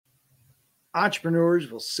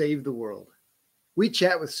Entrepreneurs will save the world. We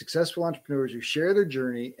chat with successful entrepreneurs who share their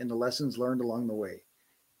journey and the lessons learned along the way.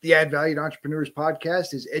 The Add Valued Entrepreneurs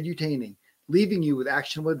podcast is edutaining, leaving you with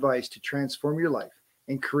actionable advice to transform your life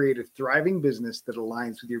and create a thriving business that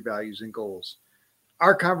aligns with your values and goals.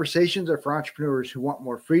 Our conversations are for entrepreneurs who want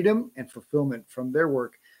more freedom and fulfillment from their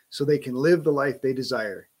work so they can live the life they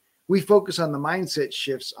desire. We focus on the mindset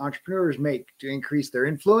shifts entrepreneurs make to increase their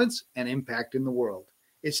influence and impact in the world.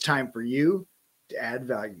 It's time for you to add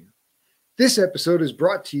value. This episode is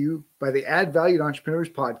brought to you by the Add Valued Entrepreneurs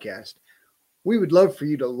podcast. We would love for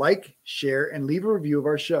you to like, share, and leave a review of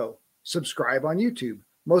our show. Subscribe on YouTube.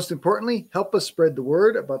 Most importantly, help us spread the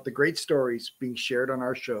word about the great stories being shared on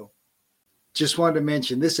our show. Just wanted to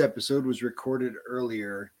mention this episode was recorded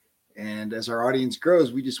earlier, and as our audience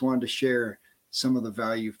grows, we just wanted to share some of the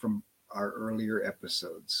value from our earlier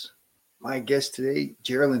episodes. My guest today,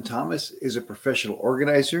 Geraldine Thomas, is a professional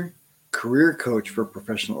organizer, career coach for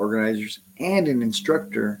professional organizers, and an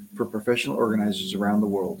instructor for professional organizers around the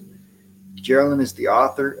world. Geraldine is the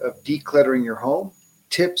author of Decluttering Your Home,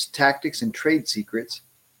 Tips, Tactics, and Trade Secrets,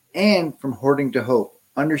 and From Hoarding to Hope,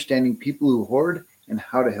 Understanding People Who Hoard and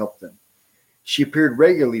How to Help Them. She appeared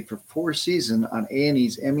regularly for 4 seasons on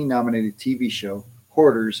A&E's Emmy-nominated TV show,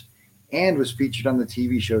 Hoarders, and was featured on the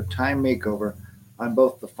TV show Time Makeover on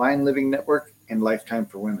both the Fine Living Network and Lifetime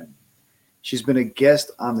for Women. She's been a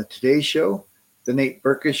guest on the Today Show, the Nate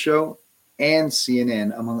Berkus Show, and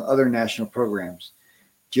CNN, among other national programs.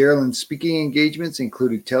 Geraldine's speaking engagements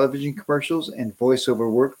included television commercials and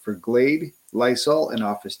voiceover work for Glade, Lysol, and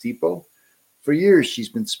Office Depot. For years, she's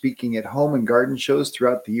been speaking at home and garden shows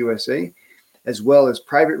throughout the USA, as well as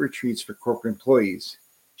private retreats for corporate employees.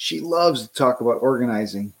 She loves to talk about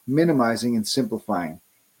organizing, minimizing, and simplifying.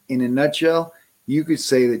 In a nutshell, you could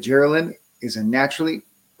say that Geraldine is a naturally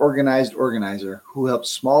organized organizer who helps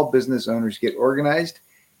small business owners get organized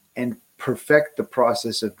and perfect the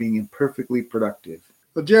process of being imperfectly productive.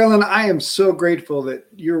 Well, Geraldine, I am so grateful that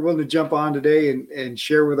you're willing to jump on today and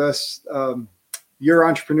share with us your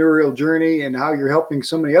entrepreneurial journey and how you're helping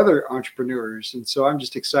so many other entrepreneurs. And so I'm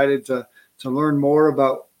just excited to learn more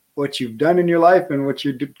about what you've done in your life and what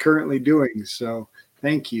you're currently doing. So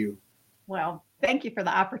thank you. Well, thank you for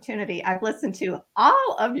the opportunity. I've listened to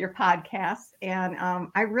all of your podcasts, and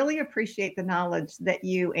I really appreciate the knowledge that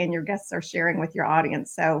you and your guests are sharing with your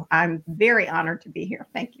audience. So I'm very honored to be here.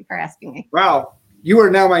 Thank you for asking me. Wow. You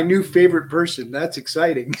are now my new favorite person. That's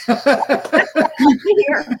exciting. Here,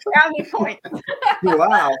 brownie point.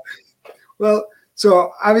 Wow. Well,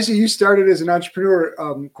 so obviously you started as an entrepreneur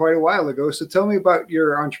quite a while ago. So tell me about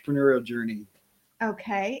your entrepreneurial journey.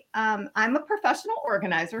 Okay. I'm a professional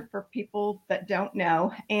organizer for people that don't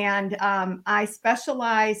know. And I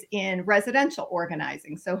specialize in residential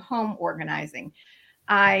organizing, so home organizing.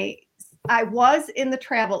 I was in the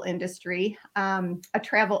travel industry, a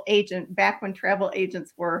travel agent back when travel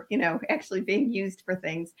agents were, actually being used for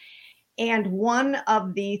things. And one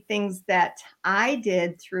of the things that I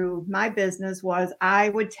did through my business was I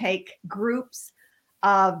would take groups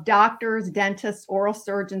of doctors, dentists, oral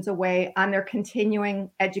surgeons away on their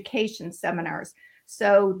continuing education seminars.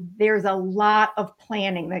 So there's a lot of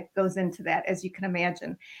planning that goes into that, as you can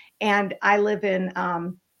imagine. And I live in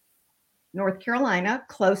North Carolina,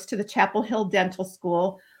 close to the Chapel Hill Dental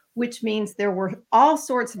School, which means there were all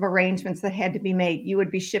sorts of arrangements that had to be made. You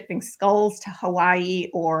would be shipping skulls to Hawaii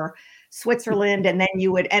or Switzerland, and then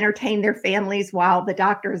you would entertain their families while the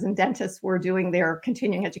doctors and dentists were doing their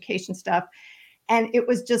continuing education stuff. And it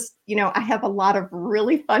was just, I have a lot of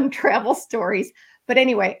really fun travel stories. But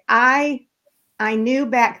anyway, I knew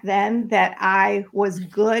back then that I was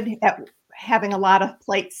good at having a lot of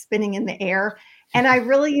plates spinning in the air. And I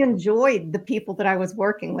really enjoyed the people that I was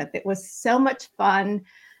working with. It was so much fun.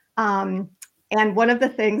 And one of the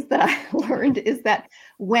things that I learned is that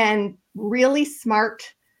when really smart,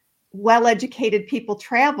 well-educated people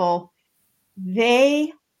travel,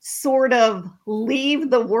 they sort of leave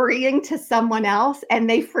the worrying to someone else and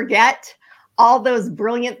they forget all those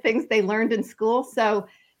brilliant things they learned in school. So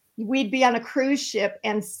we'd be on a cruise ship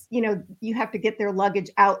and, you have to get their luggage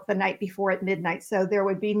out the night before at midnight. So there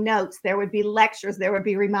would be notes, there would be lectures, there would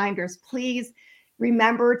be reminders. Please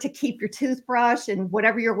remember to keep your toothbrush and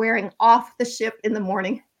whatever you're wearing off the ship in the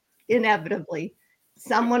morning. Inevitably,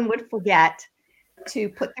 someone would forget to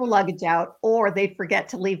put their luggage out, or they'd forget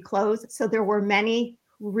to leave clothes. So there were many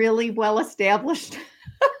really well-established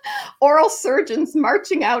oral surgeons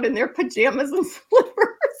marching out in their pajamas and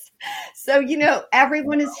slippers. So,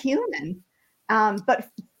 everyone is human. But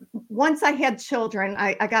once I had children,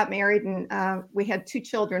 I got married and we had 2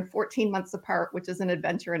 children, 14 months apart, which is an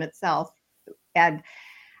adventure in itself. And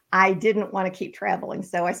I didn't want to keep traveling.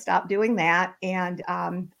 So I stopped doing that. And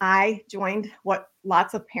I joined what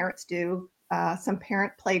lots of parents do, some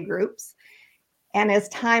parent play groups. And as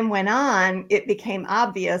time went on, it became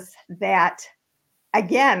obvious that,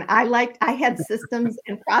 again, I had systems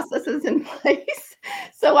and processes in place.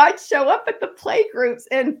 So I'd show up at the play groups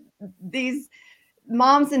and these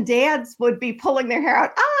moms and dads would be pulling their hair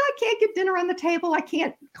out. I can't get dinner on the table. I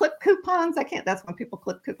can't clip coupons. That's when people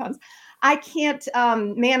clip coupons. I can't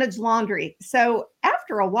manage laundry. So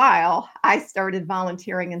after a while, I started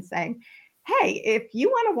volunteering and saying, hey, if you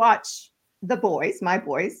want to watch the boys, my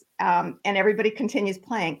boys, and everybody continues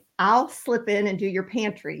playing, I'll slip in and do your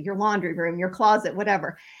pantry, your laundry room, your closet,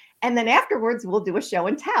 whatever. And then afterwards, we'll do a show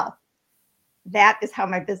and tell. That is how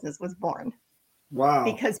my business was born. Wow.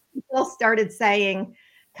 Because people started saying,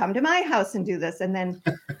 come to my house and do this. And then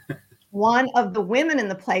one of the women in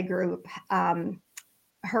the play group,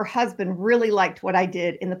 her husband really liked what I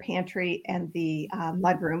did in the pantry and the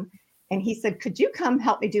mudroom. And he said, could you come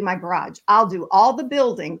help me do my garage? I'll do all the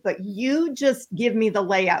building, but you just give me the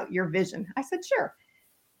layout, your vision. I said, sure.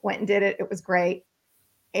 Went and did it. It was great.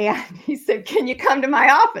 And he said, can you come to my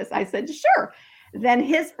office? I said, sure. Then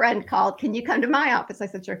his friend called, can you come to my office? I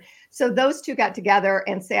said, sure. So those two got together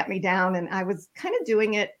and sat me down, and I was kind of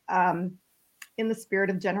doing it in the spirit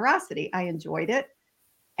of generosity. I enjoyed it.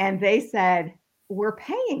 And they said, we're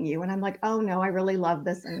paying you. And I'm like, oh no, I really love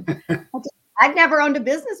this. And I'd never owned a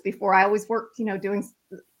business before. I always worked, doing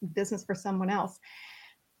business for someone else.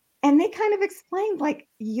 And they kind of explained, like,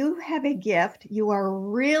 you have a gift. You are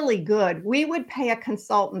really good. We would pay a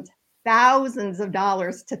consultant thousands of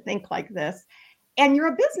dollars to think like this. And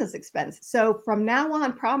you're a business expense. So from now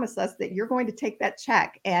on, promise us that you're going to take that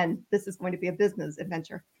check and this is going to be a business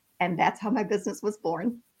adventure. And that's how my business was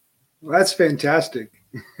born. Well, that's fantastic.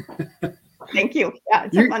 Thank you. Yeah,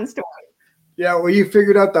 it's a fun story. Yeah, well, you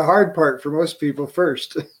figured out the hard part for most people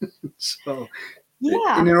first. So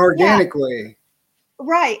yeah, in an organic way.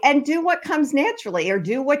 Right. And do what comes naturally, or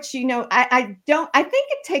do what I think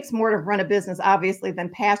it takes more to run a business, obviously, than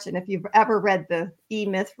passion. If you've ever read the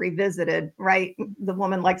E-Myth Revisited, right? The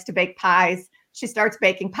woman likes to bake pies. She starts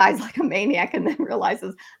baking pies like a maniac and then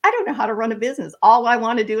realizes, I don't know how to run a business. All I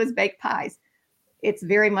want to do is bake pies. It's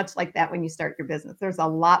very much like that when you start your business. There's a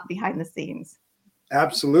lot behind the scenes.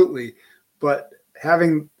 Absolutely. But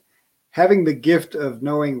having the gift of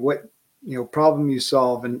knowing what, problem you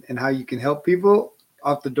solve and how you can help people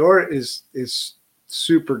out the door is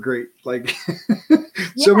super great. Like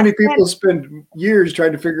so many people spend years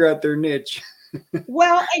trying to figure out their niche.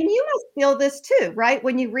 Well, and you must feel this too, right?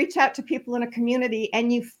 When you reach out to people in a community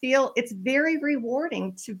and you feel it's very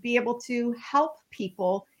rewarding to be able to help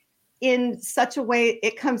people in such a way,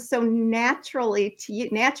 it comes so natural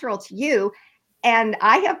to you. And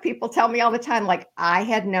I have people tell me all the time, like, I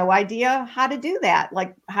had no idea how to do that.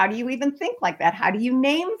 Like, how do you even think like that? How do you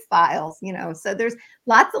name files? So there's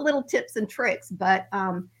lots of little tips and tricks, but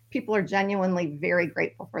people are genuinely very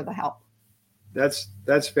grateful for the help. That's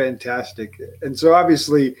fantastic. And so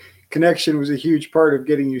obviously connection was a huge part of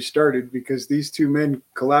getting you started, because these two men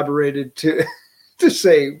collaborated to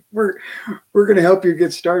say, we're going to help you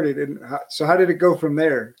get started. And so how did it go from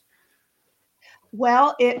there?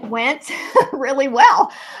 Well, it went really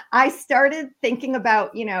well. I started thinking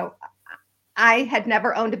about, I had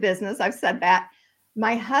never owned a business. I've said that.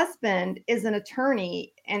 My husband is an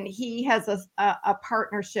attorney and he has a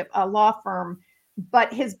partnership, a law firm,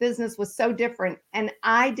 but his business was so different. And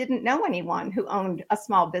I didn't know anyone who owned a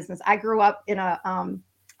small business. I grew up in a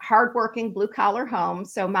hardworking blue collar home.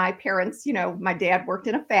 So my parents, my dad worked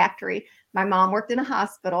in a factory. My mom worked in a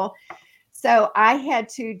hospital. So I had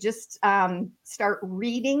to just start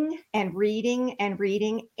reading and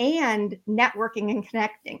networking and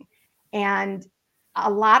connecting. And a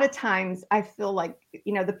lot of times I feel like,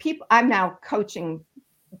 the people I'm now coaching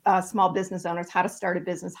small business owners, how to start a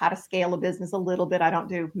business, how to scale a business a little bit. I don't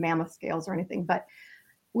do mammoth scales or anything, but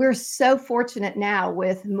we're so fortunate now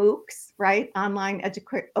with MOOCs, right? Online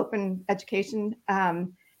open education,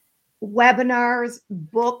 webinars,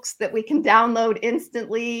 books that we can download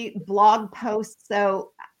instantly, blog posts.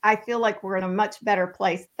 So I feel like we're in a much better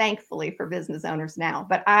place, thankfully, for business owners now.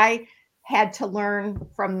 But I had to learn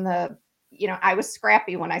from I was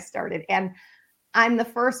scrappy when I started. And I'm the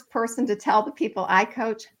first person to tell the people I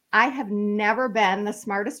coach, I have never been the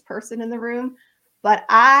smartest person in the room, but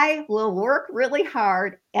I will work really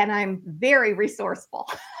hard and I'm very resourceful.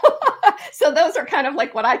 So those are kind of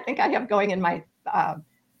like what I think I have going in my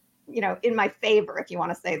in my favor, if you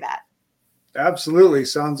want to say that. Absolutely.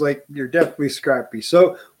 Sounds like you're definitely scrappy.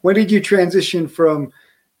 So when did you transition from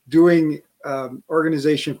doing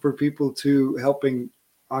organization for people to helping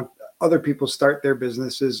other people start their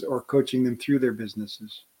businesses or coaching them through their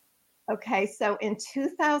businesses? Okay, so in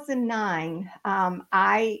 2009,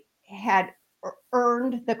 I had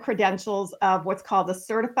earned the credentials of what's called a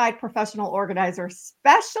certified professional organizer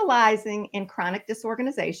specializing in chronic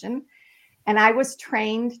disorganization. And I was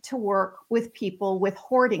trained to work with people with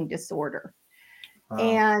hoarding disorder. Wow.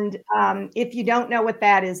 And if you don't know what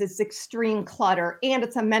that is, it's extreme clutter and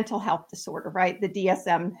it's a mental health disorder, right? The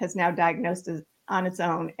DSM has now diagnosed it on its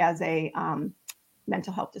own as a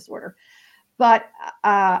mental health disorder. But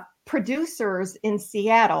producers in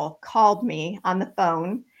Seattle called me on the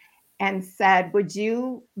phone and said, would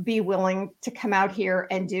you be willing to come out here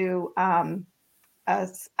and do,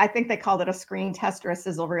 I think they called it a screen test or a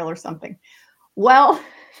sizzle reel or something. Well,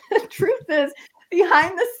 the truth is,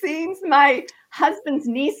 behind the scenes, my husband's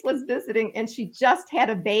niece was visiting and she just had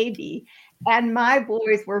a baby. And my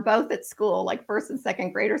boys were both at school, like first and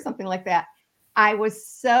second grade or something like that. I was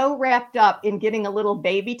so wrapped up in getting a little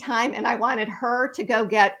baby time and I wanted her to go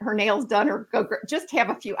get her nails done or go just have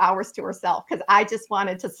a few hours to herself because I just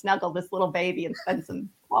wanted to snuggle this little baby and spend some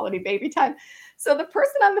quality baby time. So the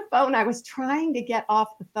person on the phone, I was trying to get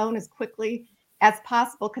off the phone as quickly as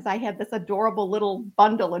possible because I had this adorable little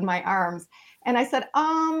bundle in my arms. And I said,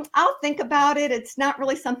 I'll think about it. It's not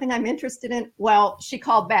really something I'm interested in. Well, she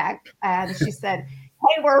called back and she said,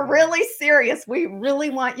 hey, we're really serious. We really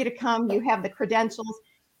want you to come. You have the credentials.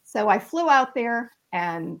 So I flew out there,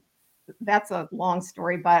 and that's a long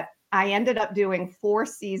story, but I ended up doing 4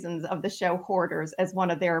 seasons of the show Hoarders as one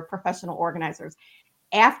of their professional organizers.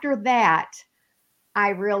 After that, I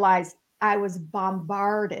realized I was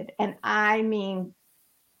bombarded, and I mean,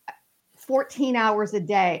 14 hours a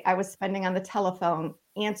day I was spending on the telephone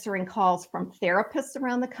answering calls from therapists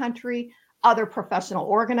around the country, other professional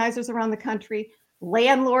organizers around the country,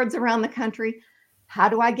 landlords around the country. How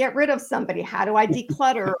do I get rid of somebody? How do I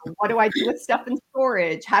declutter? What do I do with stuff in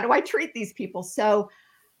storage? How do I treat these people? So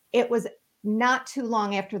it was not too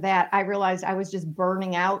long after that, I realized I was just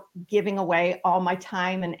burning out, giving away all my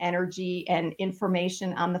time and energy and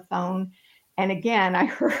information on the phone. And again, I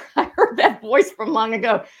heard that voice from long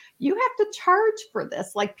ago. You have to charge for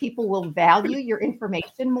this. Like, people will value your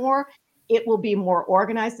information more. It will be more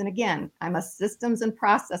organized. And again, I'm a systems and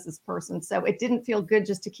processes person. So it didn't feel good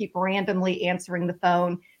just to keep randomly answering the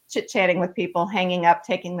phone, chit-chatting with people, hanging up,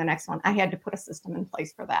 taking the next one. I had to put a system in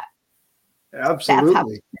place for that.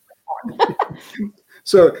 Absolutely.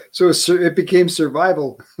 So it became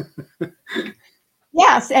survival.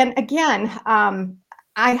 Yes. And again,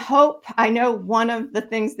 I know one of the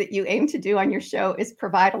things that you aim to do on your show is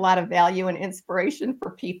provide a lot of value and inspiration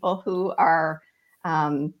for people who are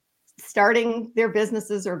starting their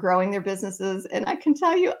businesses or growing their businesses. And I can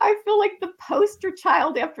tell you, I feel like the poster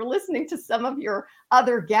child after listening to some of your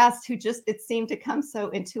other guests who just, it seemed to come so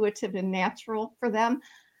intuitive and natural for them.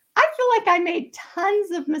 I feel like I made tons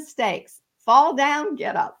of mistakes. Fall down,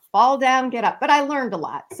 get up, fall down, get up. But I learned a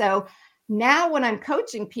lot. So now when I'm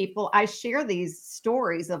coaching people, I share these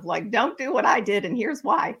stories of like, don't do what I did, and here's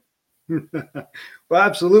why. Well,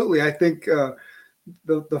 absolutely. I think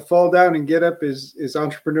the fall down and get up is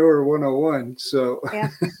entrepreneur 101. So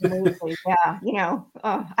absolutely. Yeah. You know,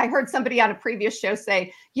 I heard somebody on a previous show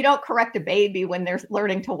say, you don't correct a baby when they're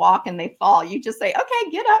learning to walk and they fall. You just say,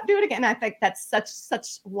 okay, get up, do it again. I think that's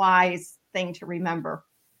such wise thing to remember.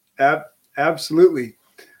 Absolutely.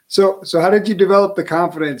 So how did you develop the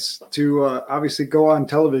confidence to obviously go on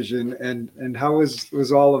television, and how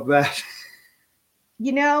was all of that?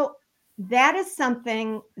 You know, that is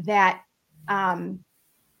something that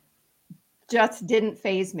just didn't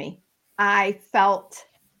faze me. I felt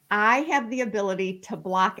I have the ability to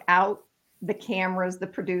block out the cameras, the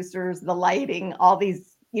producers, the lighting, all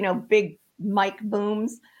these, you know, big mic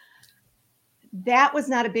booms. That was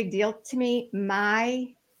not a big deal to me.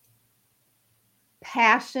 My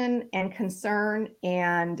passion and concern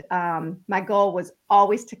and my goal was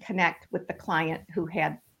always to connect with the client who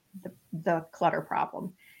had the clutter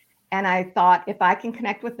problem. And I thought, if I can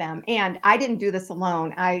connect with them, and I didn't do this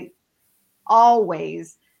alone.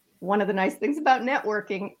 One of the nice things about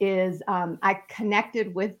networking is I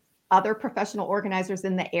connected with other professional organizers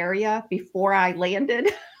in the area before I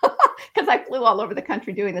landed, because I flew all over the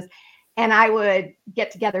country doing this. And I would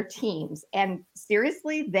get together teams, and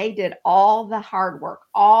seriously, they did all the hard work,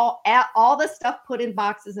 all the stuff put in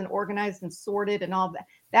boxes and organized and sorted and all that.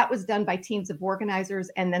 That was done by teams of organizers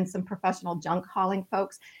and then some professional junk hauling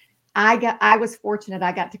folks. I was fortunate.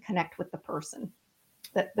 I got to connect with the person,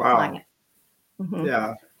 the wow. client. Mm-hmm.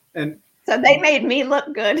 Yeah. And so they made me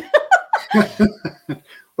look good.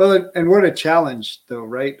 Well, and what a challenge though,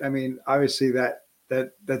 right? I mean, obviously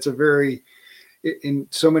that's a very in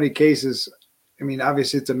so many cases, I mean,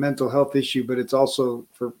 obviously it's a mental health issue, but it's also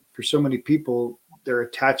for so many people, their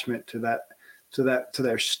attachment to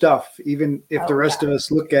their stuff. Even if the Oh, rest of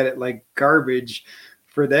us look at it like garbage,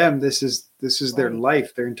 for them, this is their right.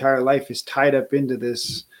 life. Their entire life is tied up into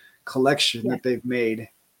this collection Yeah. that they've made,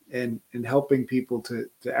 and helping people to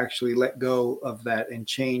actually let go of that and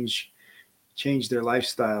change their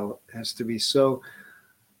lifestyle has to be so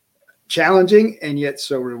challenging and yet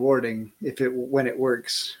so rewarding when it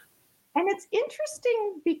works. And it's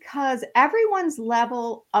interesting because everyone's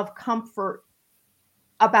level of comfort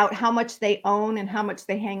about how much they own and how much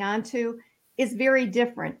they hang on to is very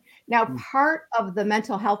different. Now, Mm. part of the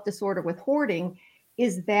mental health disorder with hoarding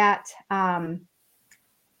is that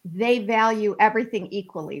they value everything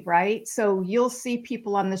equally, right? So you'll see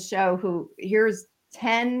people on the show who, here's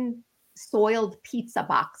 10 soiled pizza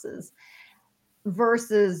boxes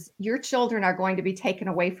versus your children are going to be taken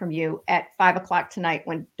away from you at 5 o'clock tonight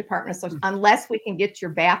when Department of Social, unless we can get your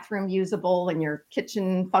bathroom usable and your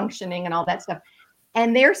kitchen functioning and all that stuff.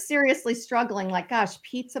 And they're seriously struggling, like, gosh,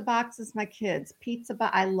 pizza boxes, my kids,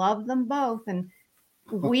 I love them both. And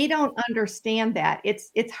we don't understand that.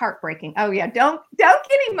 It's heartbreaking. Oh yeah, don't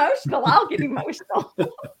get emotional. I'll get emotional.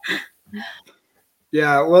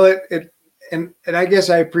 Yeah, well, it and I guess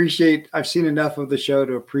I've seen enough of the show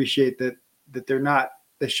to appreciate that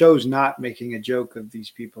the show's not making a joke of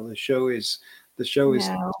these people. The show is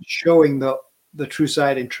No. showing the true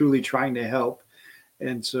side and truly trying to help.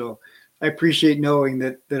 And so I appreciate knowing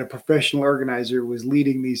that a professional organizer was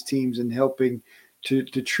leading these teams and helping to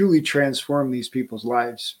truly transform these people's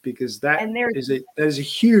lives, because that And is a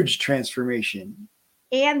huge transformation.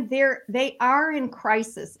 they are in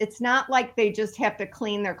crisis. It's not like they just have to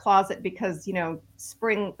clean their closet because,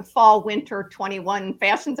 spring, fall, winter 21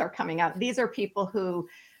 fashions are coming out. These are people who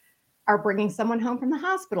are bringing someone home from the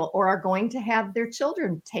hospital or are going to have their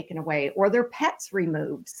children taken away or their pets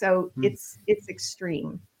removed. So it's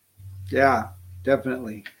extreme. Yeah,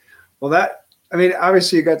 definitely. Well, I mean,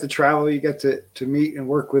 obviously you got to travel, you got to meet and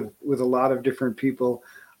work with a lot of different people.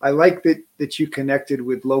 I like that you connected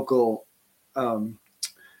with local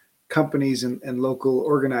companies and local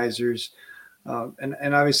organizers,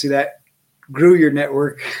 and obviously that grew your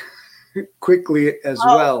network quickly as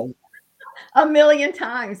well. A million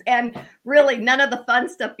times. And really, none of the fun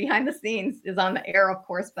stuff behind the scenes is on the air, of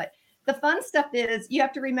course. But the fun stuff is you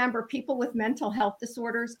have to remember people with mental health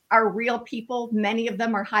disorders are real people. Many of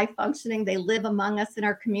them are high functioning. They live among us in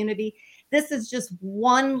our community. This is just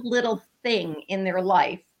one little thing in their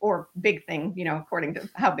life, or big thing, according to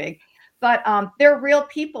how big. But they're real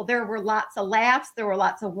people. There were lots of laughs. There were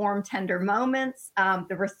lots of warm, tender moments.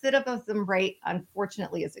 The recidivism rate,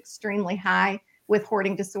 unfortunately, is extremely high with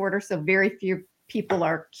hoarding disorder. So very few people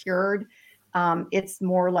are cured. It's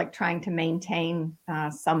more like trying to maintain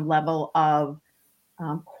some level of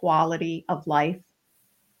quality of life.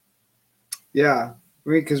 Yeah, I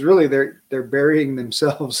mean, because really they're burying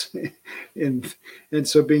themselves in, and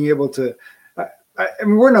so being able to, I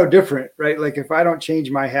mean, we're no different, right? Like if I don't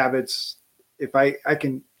change my habits, if I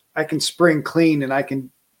can spring clean and I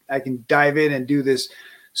can dive in and do this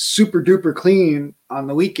super duper clean on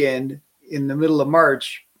the weekend in the middle of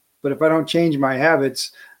March, but if I don't change my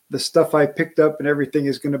habits, the stuff I picked up and everything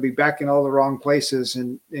is going to be back in all the wrong places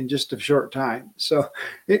in just a short time. So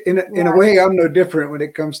in a way, I'm no different when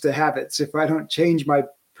it comes to habits. If I don't change my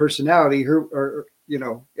personality, or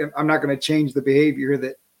I'm not going to change the behavior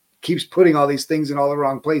that keeps putting all these things in all the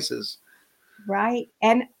wrong places. Right.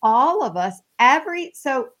 And all of us, every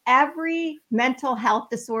mental health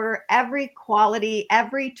disorder, every quality,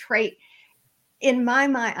 every trait, in my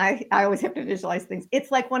mind, I always have to visualize things.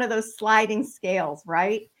 It's like one of those sliding scales,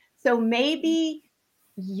 right? So maybe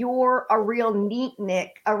you're a real neatnik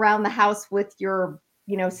around the house with your,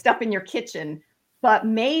 stuff in your kitchen, but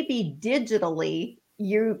maybe digitally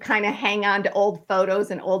you kind of hang on to old photos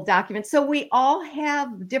and old documents. So we all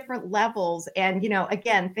have different levels. And,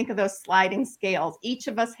 again, think of those sliding scales. Each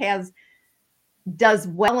of us does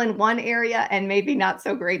well in one area and maybe not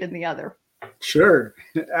so great in the other. Sure.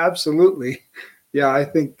 Absolutely. Yeah. I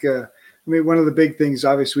think, I mean, one of the big things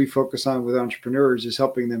obviously we focus on with entrepreneurs is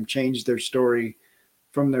helping them change their story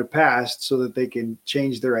from their past so that they can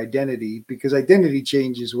change their identity, because identity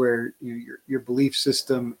change is where your belief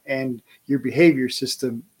system and your behavior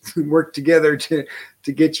system work together to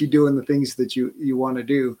get you doing the things that you want to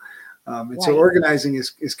do. And right. So organizing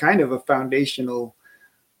is kind of a foundational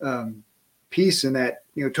piece in that.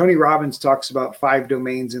 Tony Robbins talks about 5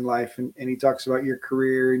 domains in life, and he talks about your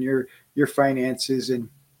career and your finances, and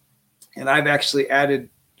I've actually added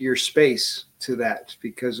your space to that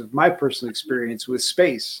because of my personal experience with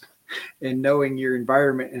space. and knowing your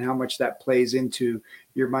environment and how much that plays into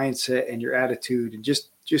your mindset and your attitude and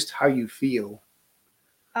just how you feel.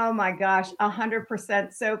 Oh my gosh,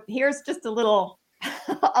 100%. So here's just a little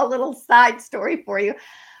a little side story for you.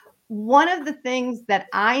 One of the things that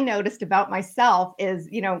I noticed about myself is,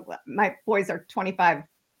 my boys are 25.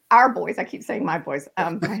 Our boys, I keep saying my boys.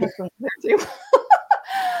 My husband was there too.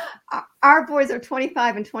 Our boys are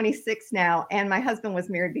 25 and 26 now, and my husband was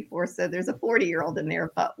married before, so there's a 40-year-old in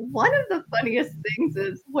there. But one of the funniest things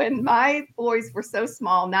is when my boys were so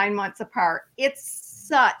small, 9 months apart, it's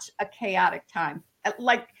such a chaotic time.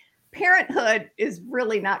 Like, parenthood is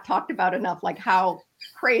really not talked about enough, like how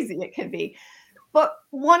crazy it can be. But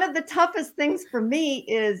one of the toughest things for me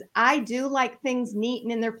is I do like things neat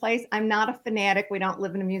and in their place. I'm not a fanatic. We don't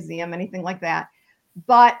live in a museum, anything like that.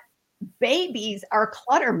 But babies are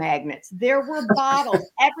clutter magnets. There were bottles,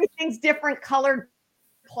 everything's different colored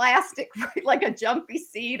plastic, right? Like a jumpy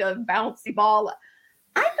seat, a bouncy ball.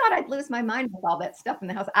 I thought I'd lose my mind with all that stuff in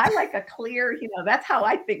the house. I like a clear, that's how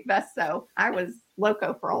I think best. So I was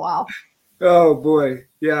loco for a while. Oh boy.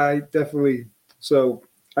 Yeah, I definitely. So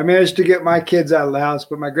I managed to get my kids out of the house,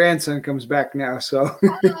 but my grandson comes back now. So oh,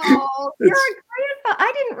 you're a grandpa.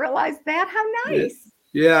 I didn't realize that. How nice.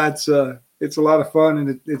 Yeah, it's a lot of fun,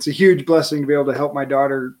 and it's a huge blessing to be able to help my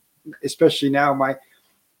daughter, especially now. My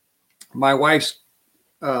wife's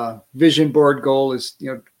vision board goal is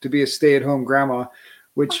to be a stay-at-home grandma,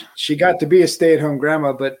 which she got to be a stay-at-home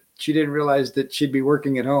grandma, but she didn't realize that she'd be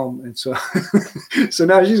working at home, and so so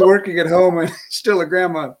now she's working at home and still a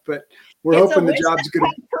grandma. But we're hoping the job's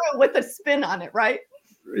going to through with a spin on it, right?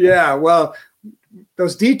 Yeah, well,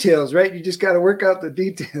 those details, right? You just got to work out the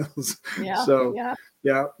details. Yeah. So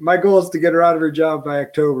yeah, my goal is to get her out of her job by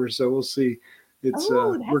October, so we'll see. It's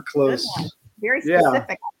we're close. Very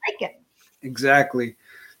specific. I like it. Exactly.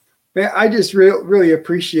 Man, I just really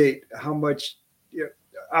appreciate how much.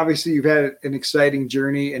 Obviously, you've had an exciting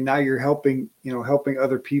journey, and now you're helping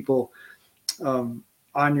other people on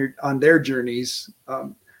their journeys.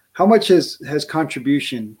 How much has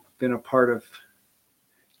contribution been a part of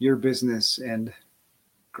your business and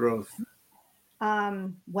growth?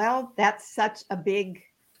 Well, that's such a big,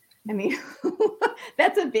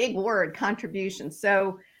 that's a big word, contribution.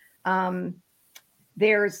 So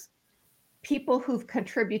there's people who've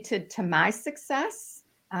contributed to my success,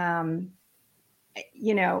 in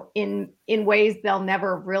ways they'll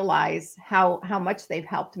never realize how much they've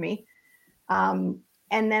helped me.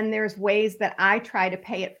 And then there's ways that I try to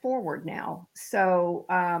pay it forward now. So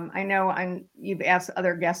I know you've asked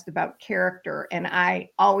other guests about character, and I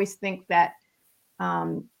always think that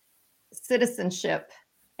citizenship,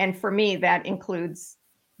 and for me, that includes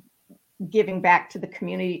giving back to the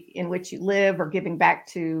community in which you live, or giving back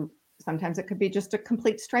to, sometimes it could be just a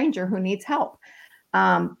complete stranger who needs help.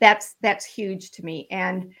 That's huge to me.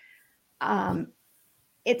 And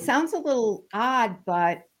it sounds a little odd,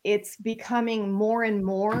 but it's becoming more and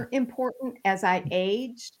more important as I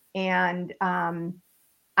age. And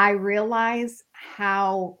I realize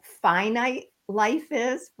how finite life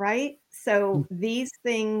is, right? So these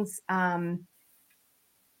things,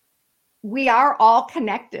 we are all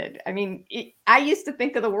connected. I used to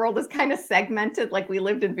think of the world as kind of segmented, like we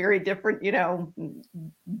lived in very different,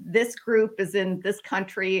 this group is in this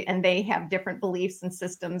country and they have different beliefs and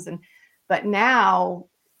systems. But now,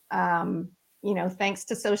 thanks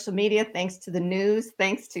to social media, thanks to the news,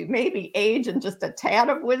 thanks to maybe age and just a tad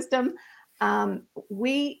of wisdom,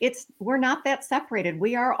 we're not that separated.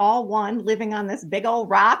 We are all one, living on this big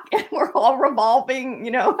old rock, and we're all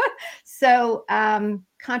revolving, So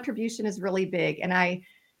contribution is really big, and I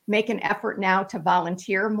make an effort now to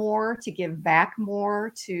volunteer more, to give back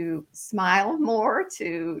more, to smile more,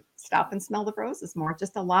 to stop and smell the roses more.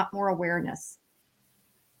 Just a lot more awareness.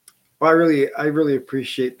 Well, I really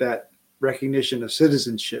appreciate that recognition of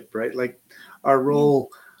citizenship, right? Like our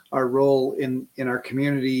role in our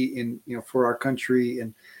community, for our country,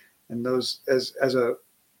 and those as a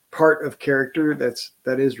part of character,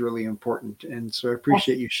 that is really important. And so I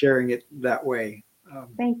appreciate you sharing it that way.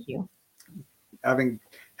 Thank you. Having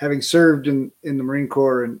served in the Marine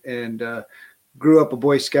Corps and grew up a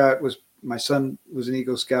Boy Scout, my son was an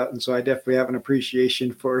Eagle Scout, and so I definitely have an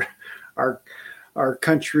appreciation for our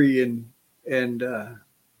country and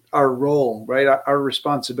our role, right? Our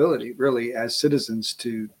responsibility, really, as citizens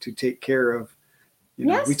to take care of.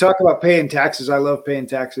 Yes. We talk about paying taxes. I love paying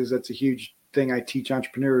taxes. That's a huge thing I teach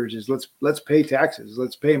entrepreneurs: is let's pay taxes.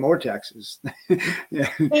 Let's pay more taxes. Yeah.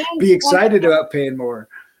 Be excited about paying more.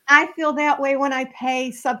 I feel that way when I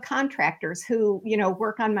pay subcontractors who,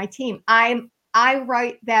 work on my team. I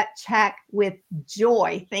write that check with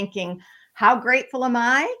joy, thinking, how grateful am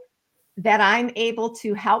I that I'm able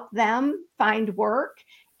to help them find work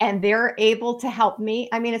and they're able to help me.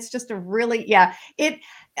 I mean, it's just a really,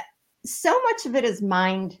 so much of it is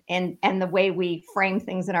mind and the way we frame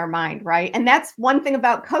things in our mind, right? And that's one thing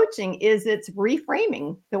about coaching is it's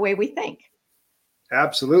reframing the way we think.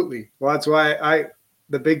 Absolutely. Well, that's why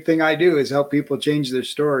the big thing I do is help people change their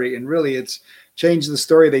story. And really it's change the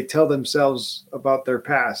story they tell themselves about their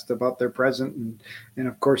past, about their present, and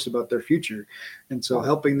of course about their future. And so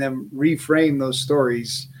helping them reframe those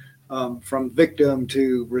stories from victim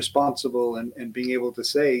to responsible, and being able to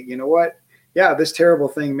say, you know what? Yeah, this terrible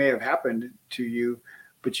thing may have happened to you,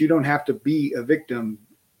 but you don't have to be a victim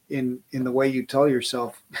in the way you tell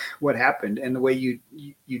yourself what happened and the way you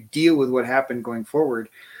deal with what happened going forward.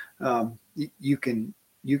 You can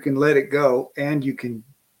let it go, and you can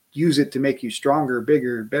use it to make you stronger,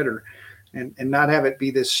 bigger, better, and not have it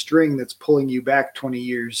be this string that's pulling you back 20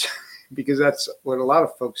 years because that's what a lot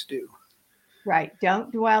of folks do. Right.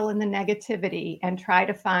 Don't dwell in the negativity and try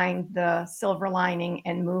to find the silver lining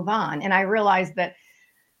and move on. And I realize that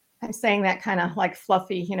I'm saying that kind of like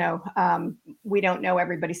fluffy, we don't know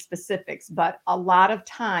everybody's specifics, but a lot of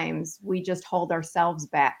times we just hold ourselves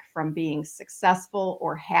back from being successful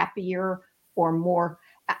or happier or more.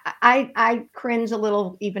 I cringe a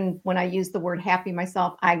little even when I use the word happy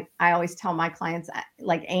myself. I always tell my clients,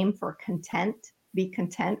 like, aim for content, be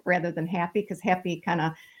content rather than happy, because happy kind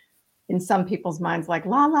of in some people's minds, like,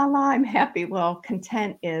 la, la, la, I'm happy. Well,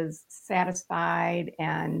 content is satisfied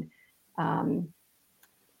and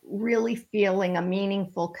really feeling a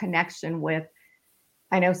meaningful connection with.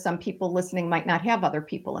 I know some people listening might not have other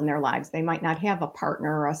people in their lives. They might not have a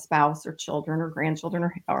partner or a spouse or children or grandchildren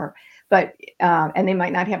and they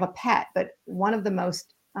might not have a pet. But one of the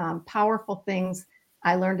most powerful things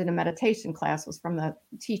I learned in a meditation class was from the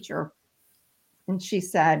teacher. And she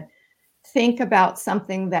said, think about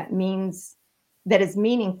something that is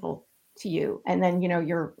meaningful to you. And then,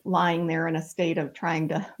 you're lying there in a state of trying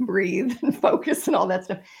to breathe and focus and all that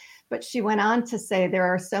stuff. But she went on to say, there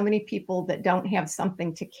are so many people that don't have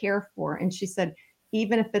something to care for. And she said,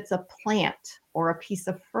 even if it's a plant or a piece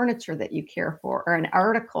of furniture that you care for, or an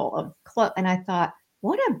article of clothes. And I thought,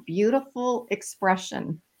 what a beautiful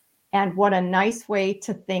expression, and what a nice way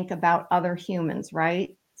to think about other humans,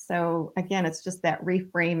 right? So again, it's just that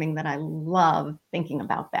reframing that I love thinking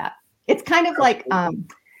about that. It's kind of like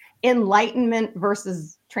enlightenment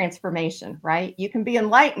versus transformation, right? You can be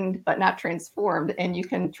enlightened, but not transformed, and you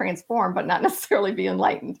can transform, but not necessarily be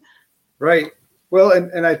enlightened. Right. Well,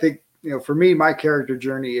 and I think, for me, my character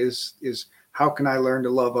journey is how can I learn to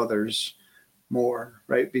love others more,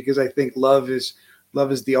 right? Because I think love is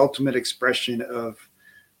the ultimate expression of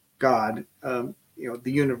God, the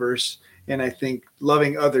universe. And I think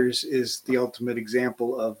loving others is the ultimate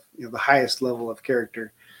example of, the highest level of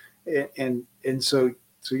character. And so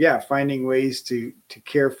yeah, finding ways to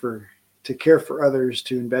care for others,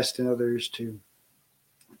 to invest in others, to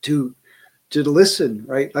listen,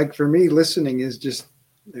 right? Like for me, listening is just,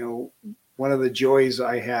 one of the joys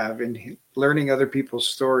I have in learning other people's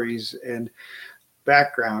stories and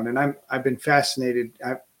background. And I've been fascinated.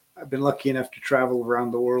 I've been lucky enough to travel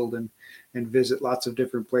around the world and visit lots of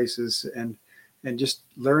different places and just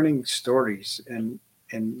learning stories and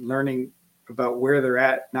learning about where they're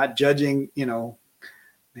at, not judging,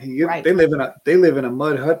 Right. They live in a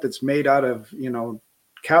mud hut that's made out of,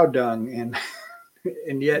 cow dung,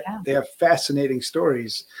 and yet they have fascinating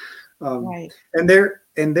stories. Right. And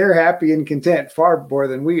they're happy and content far more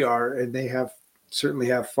than we are. And they certainly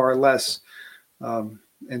have far less.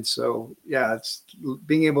 And so, yeah, it's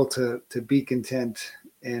being able to be content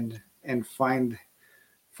and find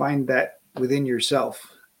that within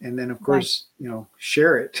yourself. And then of course,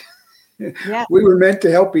 share it. Yeah. We were meant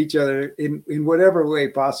to help each other in whatever way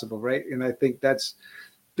possible. Right. And I think that's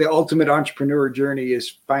the ultimate entrepreneur journey,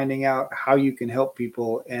 is finding out how you can help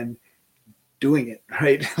people and doing it.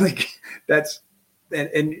 Right. Like that's,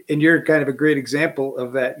 and you're kind of a great example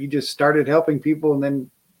of that. You just started helping people and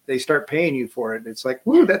then they start paying you for it. It's like,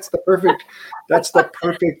 woo, that's the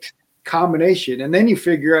perfect combination. And then you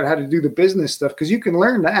figure out how to do the business stuff, because you can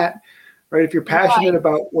learn that, right? If you're passionate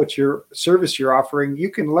about what your service you're offering,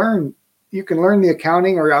 you can learn the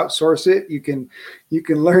accounting or outsource it. You can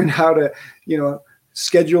learn how to,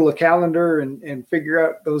 schedule a calendar and figure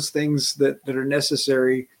out those things that are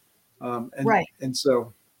necessary. And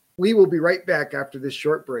so we will be right back after this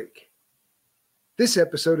short break. This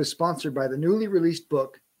episode is sponsored by the newly released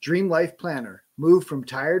book, Dream Life Planner, Move from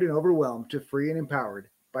Tired and Overwhelmed to Free and Empowered,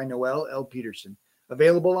 by Noelle L. Peterson,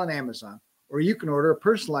 available on Amazon, or you can order a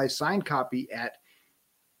personalized signed copy at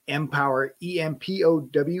Empower, EMPOWER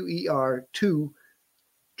 2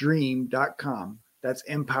 empower2dream.com. That's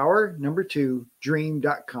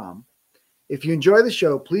empower2dream.com. If you enjoy the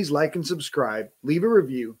show, please like and subscribe, leave a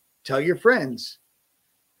review, tell your friends.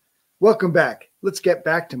 Welcome back. Let's get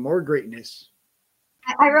back to more greatness.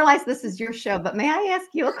 I realize this is your show, but may I ask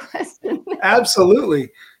you a question?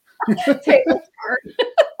 Absolutely. Taylor.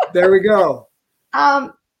 There we go.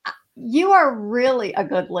 You are really a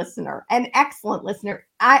good listener, an excellent listener.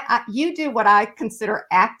 You do what I consider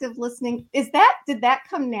active listening. Did that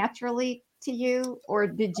come naturally to you, or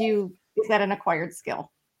is that an acquired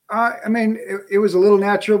skill? It was a little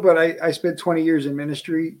natural, but I spent 20 years in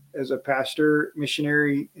ministry as a pastor,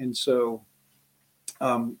 missionary. And so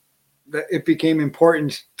it became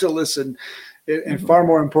important to listen, and far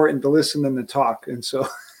more important to listen than to talk. And so,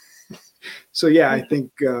 yeah, I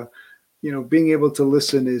think, being able to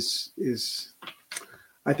listen is,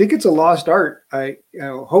 I think it's a lost art. I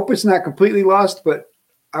hope it's not completely lost, but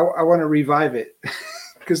I want to revive it.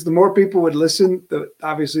 Because the more people would listen,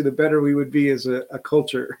 obviously the better we would be as a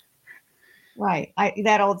culture. Right.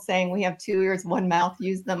 That old saying, we have 2 ears, 1 mouth,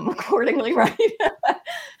 use them accordingly, right?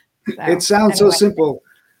 It sounds so simple,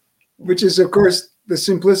 which is, of course, the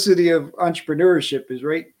simplicity of entrepreneurship is,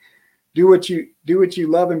 right? Do what you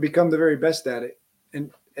love and become the very best at it.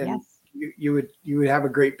 And yes. you would have a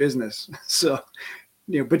great business. So,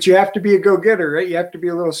 but you have to be a go-getter, right? You have to be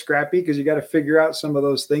a little scrappy because you got to figure out some of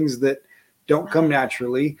those things that don't come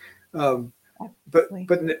naturally. But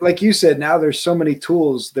like you said, now there's so many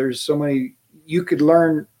tools. There's so many, you could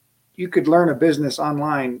learn a business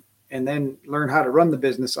online and then learn how to run the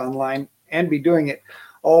business online and be doing it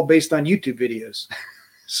all based on YouTube videos.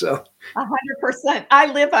 So 100%.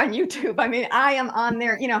 I live on YouTube. I am on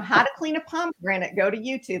there, how to clean a pomegranate, go to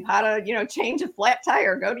YouTube, how to, change a flat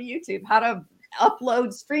tire, go to YouTube, how to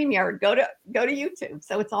upload StreamYard, go to YouTube.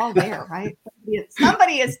 So it's all there, right?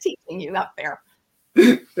 Somebody is teaching you up there.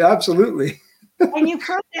 Absolutely. And you've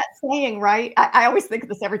heard that saying, right? I always think of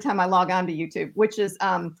this every time I log on to YouTube, which is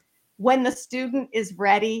when the student is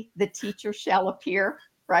ready, the teacher shall appear,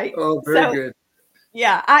 right? Oh, very good.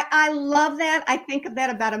 Yeah, I love that. I think of that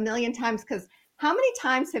about 1 million times, because how many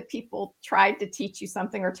times have people tried to teach you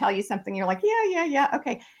something or tell you something? You're like, yeah,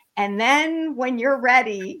 okay. And then when you're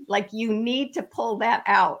ready, like you need to pull that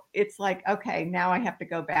out. It's like, okay, now I have to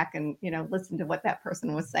go back and, listen to what that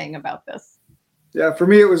person was saying about this. Yeah, for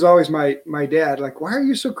me, it was always my dad. Like, why are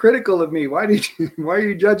you so critical of me? Why are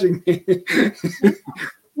you judging me?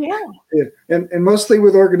 Yeah. And mostly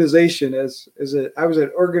with organization. I was an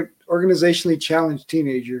organizationally challenged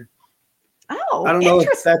teenager. Oh, I don't know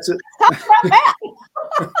if that's it. Talk about that.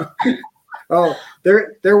 Oh,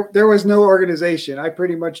 there was no organization. I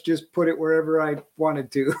pretty much just put it wherever I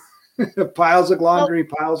wanted to. Piles of laundry,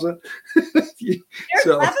 piles of. There's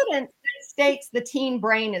evidence that states the teen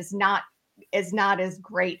brain is not as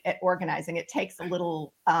great at organizing. It takes a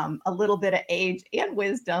little bit of age and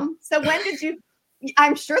wisdom. So when did you?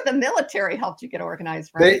 I'm sure the military helped you get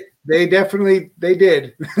organized, right? They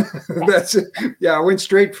did. That's it. Yeah, I went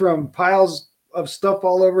straight from piles of stuff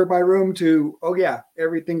all over my room to, oh yeah,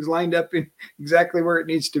 everything's lined up in exactly where it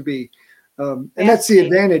needs to be. And that's the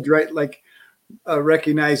advantage, right? Like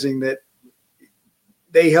recognizing that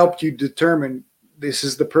they helped you determine this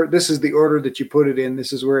is the order that you put it in.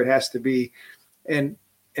 This is where it has to be, and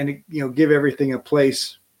give everything a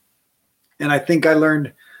place. And I think I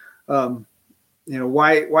learned,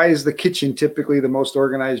 why is the kitchen typically the most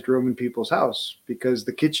organized room in people's house? Because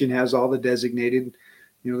the kitchen has all the designated,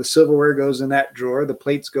 the silverware goes in that drawer, the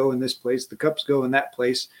plates go in this place, the cups go in that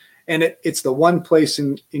place. And it's the one place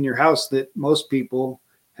in your house that most people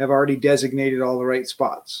have already designated all the right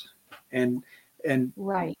spots. And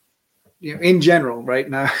right. In general, right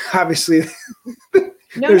now, obviously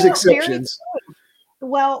there's exceptions.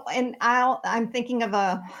 Well, and I'm thinking of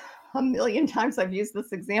a million times I've used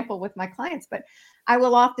this example with my clients, but I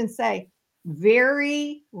will often say,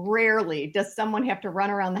 very rarely does someone have to run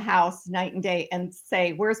around the house night and day and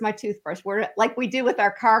say, where's my toothbrush? Like we do with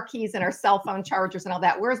our car keys and our cell phone chargers and all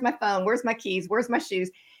that. Where's my phone? Where's my keys? Where's my shoes?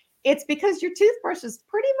 It's because your toothbrush is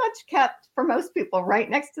pretty much kept, for most people, right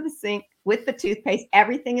next to the sink with the toothpaste.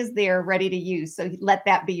 Everything is there ready to use. So let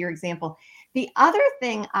that be your example. The other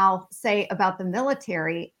thing I'll say about the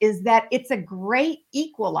military is that it's a great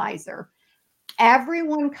equalizer.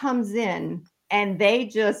 Everyone comes in and they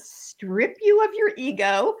just strip you of your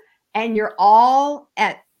ego, and you're all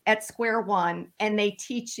at square one, and they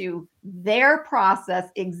teach you their process,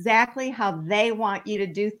 exactly how they want you to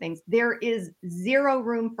do things. There is zero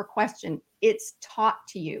room for question. It's taught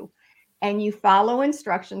to you, and you follow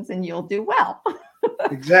instructions and you'll do well.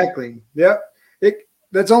 Exactly. Yep.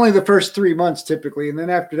 That's only the first 3 months typically. And then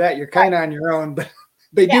after that, you're kind of on your own, but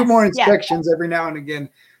They do more Yes. inspections every now and again.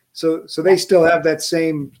 So they still have that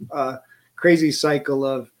same crazy cycle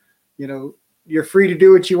of, you're free to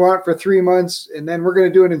do what you want for 3 months, and then we're going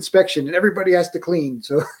to do an inspection, and everybody has to clean.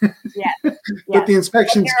 So, but the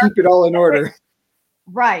inspections keep it all in order.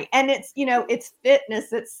 Right. And it's, it's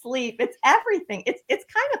fitness, it's sleep, it's everything. It's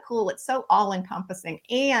kind of cool. It's so all encompassing.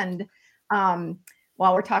 And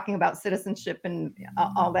while we're talking about citizenship and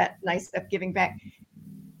all that nice stuff, giving back,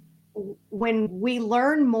 when we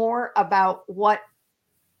learn more about what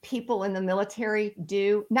people in the military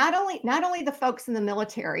do, not only the folks in the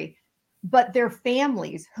military, but their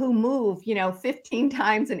families who move, 15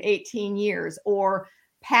 times in 18 years, or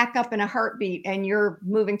pack up in a heartbeat and you're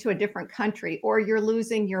moving to a different country, or you're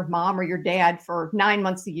losing your mom or your dad for 9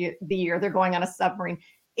 months the year they're going on a submarine.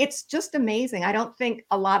 It's just amazing. I don't think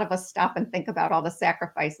a lot of us stop and think about all the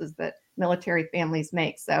sacrifices that military families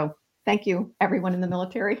make. So thank you, everyone in the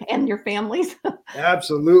military and your families.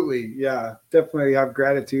 Absolutely. Yeah, definitely have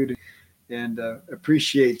gratitude and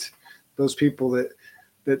appreciate those people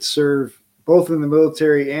that serve both in the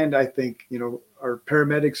military, and I think, our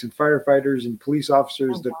paramedics and firefighters and police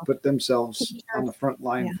officers that put themselves on the front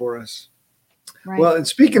line for us. Right. Well, and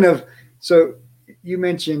speaking of, so you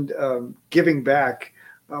mentioned giving back.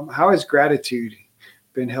 How has gratitude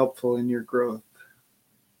been helpful in your growth?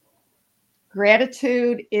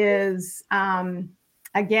 Gratitude is,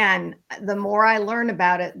 again, the more I learn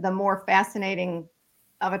about it, the more fascinating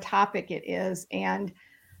of a topic it is. And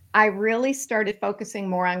I really started focusing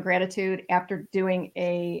more on gratitude after doing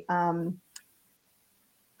a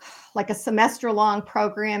semester-long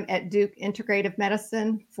program at Duke Integrative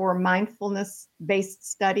Medicine for mindfulness-based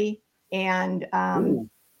study. And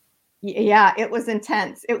yeah, it was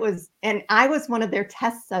intense. And I was one of their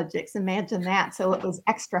test subjects. Imagine that. So it was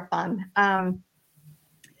extra fun.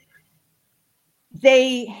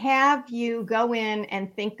 They have you go in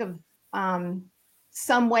and think of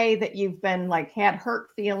some way that you've been had hurt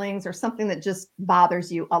feelings or something that just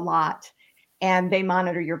bothers you a lot. And they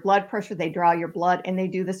monitor your blood pressure, they draw your blood, and they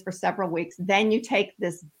do this for several weeks. Then you take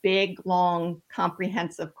this big, long,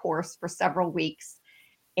 comprehensive course for several weeks,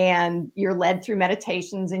 and you're led through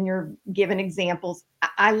meditations and you're given examples.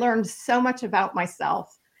 I learned so much about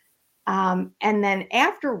myself. And then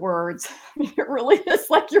afterwards, it really is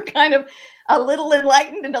like you're kind of a little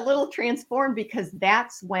enlightened and a little transformed, because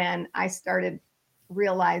that's when I started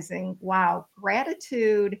realizing, wow,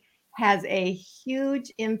 gratitude has a huge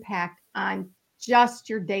impact on just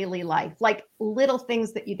your daily life, like little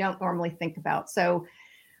things that you don't normally think about. So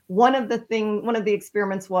one of the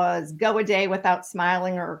experiments was go a day without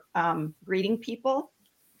smiling or greeting people.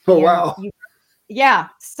 Oh, wow. Yeah.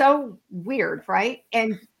 So weird, right?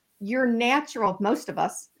 And your natural,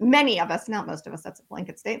 many of us, not most of us, that's a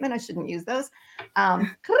blanket statement. I shouldn't use those.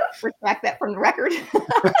 Retract that from the record.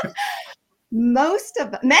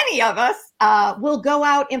 Many of us will go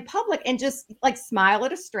out in public and just smile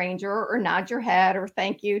at a stranger or nod your head or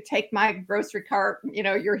thank you, take my grocery cart,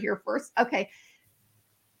 you're here first. Okay.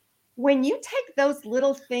 When you take those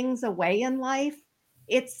little things away in life,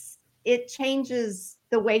 it changes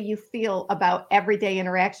the way you feel about everyday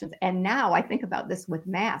interactions. And now I think about this with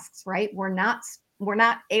masks, right? We're not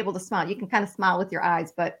able to smile. You can kind of smile with your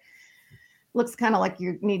eyes, but looks kind of like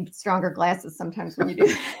you need stronger glasses sometimes when you do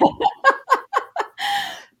that.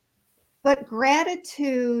 But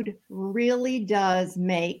gratitude really does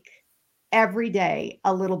make every day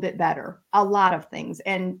a little bit better, a lot of things.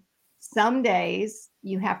 And some days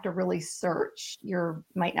you have to really search. You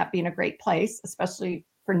might not be in a great place, especially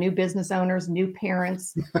for new business owners, new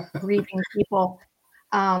parents, grieving people.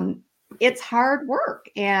 It's hard work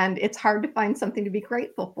and it's hard to find something to be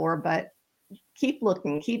grateful for, but keep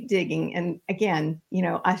looking, keep digging. And again,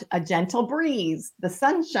 a gentle breeze, the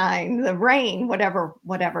sunshine, the rain, whatever.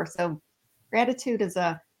 So gratitude is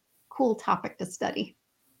a cool topic to study.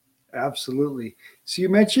 Absolutely. So you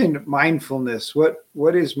mentioned mindfulness.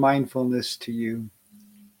 What is mindfulness to you?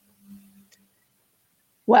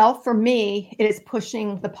 Well, for me, it is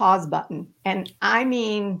pushing the pause button. And I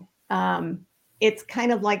mean, it's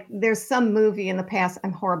kind of like there's some movie in the past,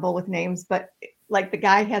 I'm horrible with names, but like the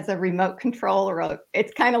guy has a remote control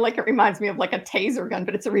it's kind of like, it reminds me of like a taser gun,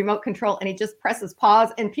 but it's a remote control and he just presses pause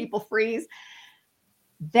and people freeze.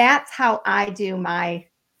 That's how I do my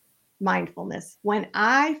mindfulness. When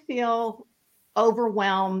I feel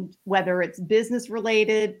overwhelmed, whether it's business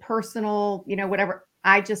related, personal, whatever,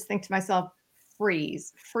 I just think to myself,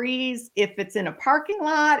 freeze. If it's in a parking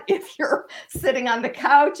lot, if you're sitting on the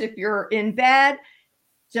couch, if you're in bed,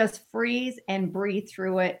 just freeze and breathe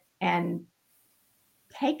through it and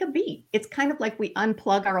take a beat. It's kind of like we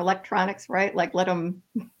unplug our electronics, right? Like let them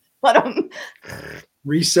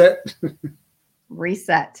Reset.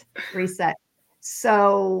 Reset.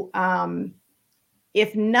 So,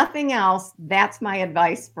 if nothing else, that's my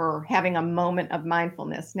advice for having a moment of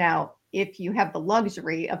mindfulness. Now, if you have the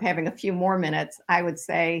luxury of having a few more minutes, I would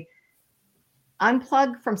say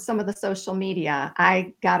unplug from some of the social media.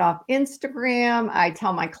 I got off Instagram. I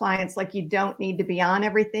tell my clients, like, you don't need to be on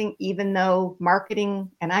everything, even though marketing,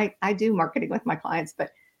 and I do marketing with my clients,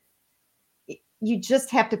 but you just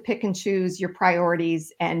have to pick and choose your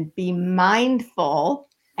priorities and be mindful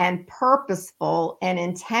and purposeful and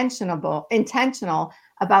intentional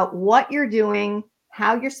about what you're doing,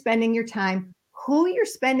 how you're spending your time, who you're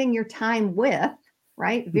spending your time with,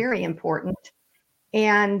 right? Very important.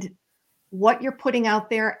 And what you're putting out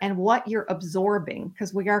there and what you're absorbing,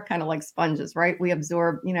 because we are kind of like sponges, right? We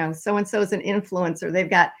absorb, so-and-so is an influencer. They've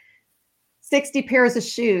got 60 pairs of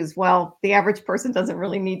shoes. Well, the average person doesn't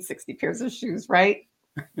really need 60 pairs of shoes, right?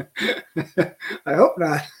 I hope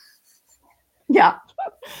not. Yeah.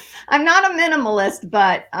 I'm not a minimalist,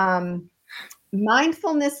 but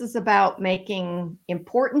mindfulness is about making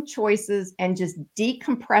important choices and just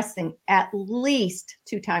decompressing at least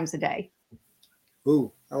 2 times a day.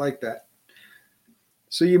 Ooh, I like that.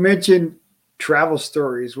 So you mentioned travel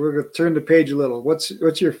stories. We're going to turn the page a little.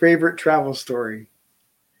 What's your favorite travel story?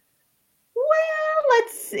 Well,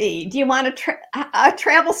 let's see. Do you want a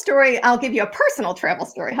travel story? I'll give you a personal travel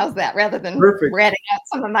story. How's that? Rather than ratting out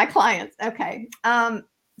some of my clients. Okay.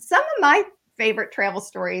 Some of my favorite travel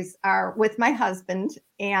stories are with my husband,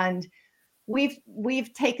 and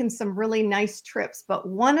we've taken some really nice trips. But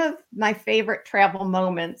one of my favorite travel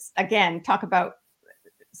moments, again, talk about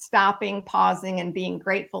stopping, pausing, and being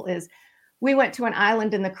grateful, is we went to an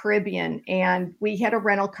island in the Caribbean, and we had a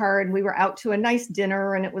rental car, and we were out to a nice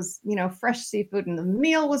dinner, and it was, fresh seafood, and the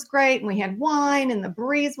meal was great, and we had wine, and the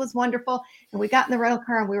breeze was wonderful. And we got in the rental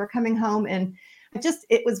car, and we were coming home, and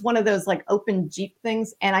it was one of those like open Jeep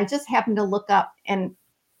things. And I just happened to look up, and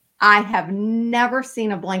I have never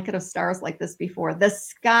seen a blanket of stars like this before. The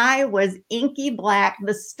sky was inky black.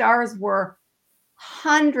 The stars were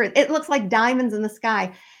hundreds. It looks like diamonds in the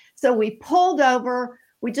sky. So we pulled over.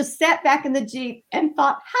 We just sat back in the Jeep and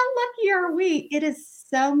thought, how lucky are we? It is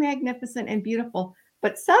so magnificent and beautiful.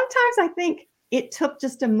 But sometimes I think it took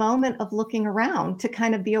just a moment of looking around to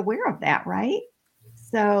kind of be aware of that, right?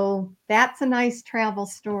 So that's a nice travel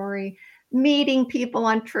story. Meeting people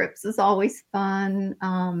on trips is always fun.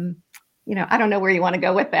 I don't know where you want to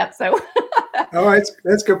go with that. So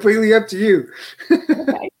that's completely up to you.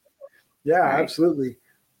 Okay. Yeah, right. Absolutely.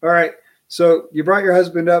 All right. So you brought your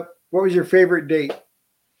husband up. What was your favorite date?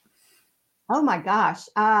 Oh my gosh.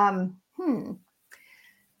 My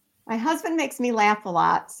husband makes me laugh a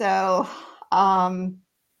lot. So, I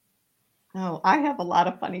have a lot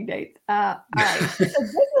of funny dates. All right. So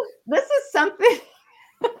this is something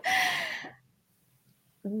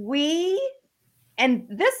and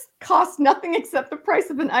this costs nothing except the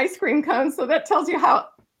price of an ice cream cone. So that tells you how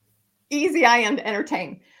easy I am to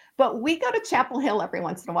entertain. But we go to Chapel Hill every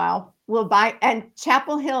once in a while. And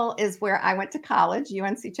Chapel Hill is where I went to college,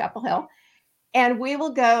 UNC Chapel Hill. And we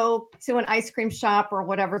will go to an ice cream shop or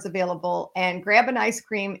whatever's available and grab an ice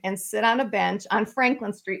cream and sit on a bench on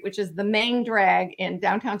Franklin Street, which is the main drag in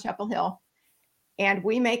downtown Chapel Hill. And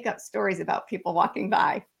we make up stories about people walking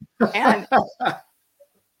by. And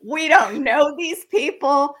we don't know these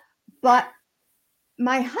people, but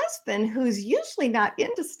my husband, who's usually not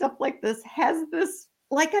into stuff like this, has this,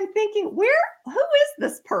 like, I'm thinking, who is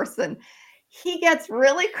this person? He gets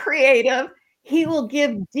really creative. He will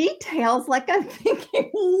give details, like I'm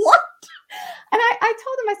thinking, what? And I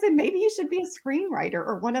told him, I said, maybe you should be a screenwriter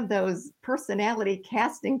or one of those personality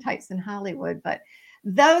casting types in Hollywood. But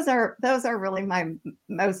those are really my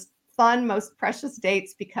most fun, most precious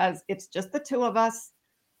dates, because it's just the two of us.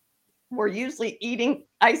 We're usually eating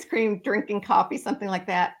ice cream, drinking coffee, something like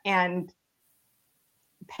that, and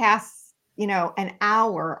pass, an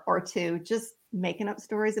hour or two just making up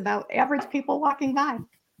stories about average people walking by.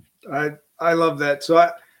 I love that. So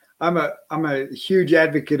I'm a huge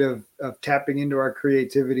advocate of tapping into our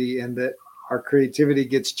creativity, and that our creativity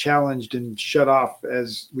gets challenged and shut off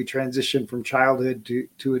as we transition from childhood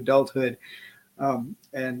to adulthood,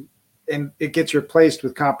 and it gets replaced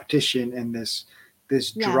with competition and this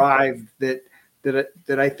drive that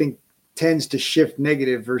I think tends to shift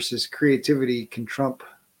negative, versus creativity can trump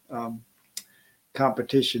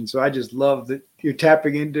competition. So I just love that you're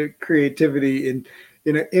tapping into creativity in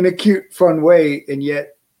a cute, fun way, and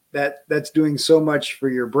yet that's doing so much for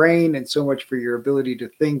your brain and so much for your ability to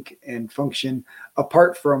think and function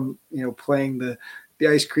apart from playing the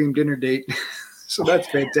ice cream dinner date. So that's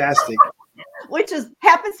fantastic. which is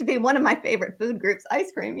happens to be one of my favorite food groups,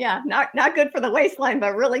 ice cream. Yeah, not good for the waistline,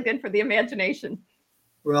 but really good for the imagination.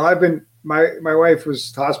 Well, my wife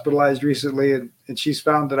was hospitalized recently, and she's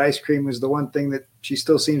found that ice cream was the one thing that she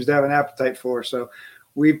still seems to have an appetite for. So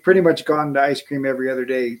we've pretty much gone to ice cream every other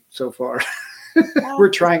day so far. We're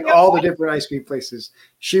trying all the different ice cream places.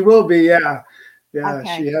 She will be, yeah. Yeah,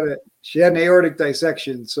 Okay. she had an aortic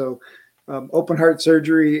dissection, so open heart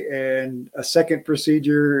surgery and a second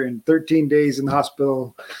procedure and 13 days in the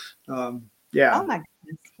hospital. Yeah. Oh my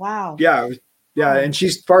goodness. Wow. Yeah. Yeah. And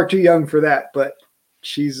she's far too young for that, but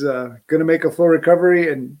she's going to make a full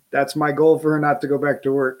recovery. And that's my goal for her, not to go back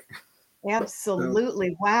to work. Absolutely.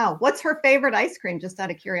 So, wow. What's her favorite ice cream? Just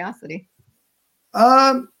out of curiosity.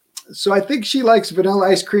 So I think she likes vanilla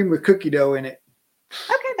ice cream with cookie dough in it.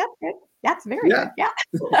 Okay. That's good. That's very good. Yeah.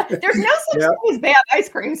 There's no such thing as bad ice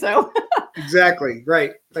cream. So exactly.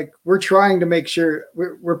 Right. Like we're trying to make sure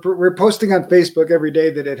we're posting on Facebook every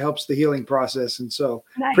day that it helps the healing process. And so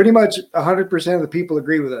pretty much 100% of the people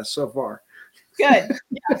agree with us so far. Good.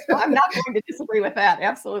 Yeah, I'm not going to disagree with that.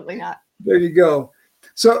 Absolutely not. There you go.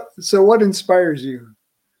 So what inspires you?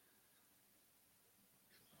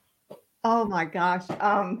 Oh my gosh.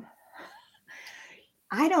 I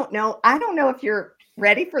don't know. I don't know if you're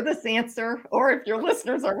ready for this answer or if your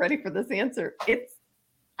listeners are ready for this answer.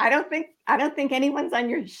 I don't think anyone's on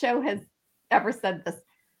your show has ever said this.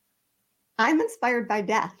 I'm inspired by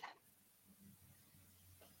death.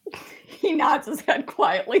 He nods his head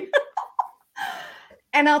quietly.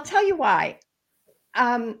 And I'll tell you why.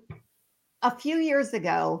 A few years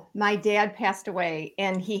ago, my dad passed away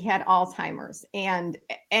and he had Alzheimer's. And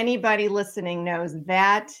anybody listening knows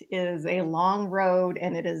that is a long road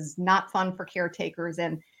and it is not fun for caretakers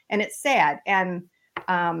and it's sad. And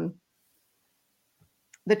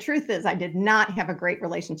the truth is I did not have a great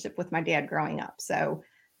relationship with my dad growing up. So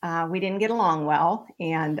we didn't get along well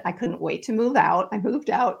and I couldn't wait to move out. I moved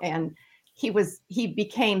out and he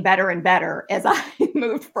became better and better as I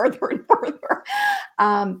moved further and further.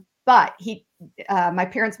 But my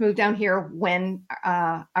parents moved down here when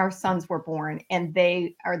our sons were born, and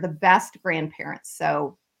they are the best grandparents.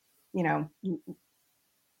 So,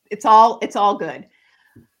 it's all good.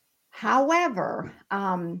 However,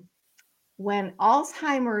 when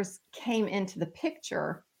Alzheimer's came into the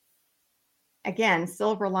picture, again,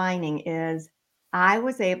 silver lining is I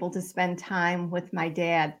was able to spend time with my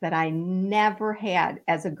dad that I never had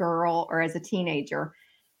as a girl or as a teenager.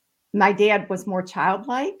 My dad was more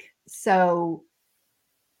childlike. So,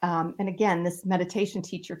 and again, this meditation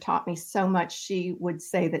teacher taught me so much. She would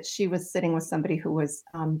say that she was sitting with somebody who was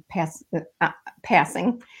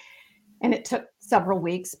passing, and it took several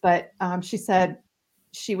weeks, but she said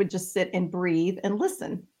she would just sit and breathe and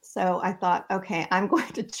listen. So I thought, okay, I'm going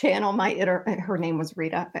to channel my inner, her name was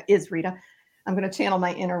Rita. I'm going to channel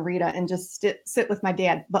my inner Rita and just sit with my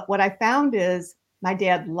dad. But what I found is my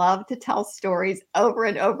dad loved to tell stories over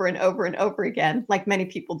and over and over and over again, like many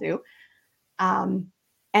people do. And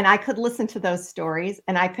I could listen to those stories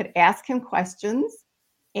and I could ask him questions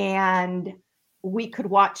and we could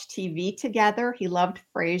watch TV together. He loved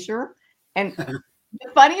Frasier. And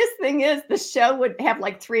the funniest thing is the show would have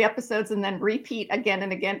like 3 episodes and then repeat again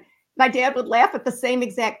and again. My dad would laugh at the same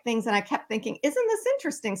exact things. And I kept thinking, isn't this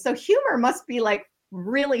interesting? So humor must be like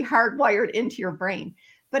really hardwired into your brain.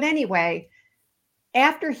 But anyway,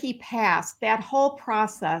 after he passed, that whole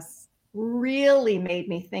process really made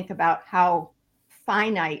me think about how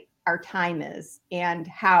finite our time is and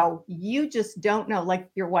how you just don't know, like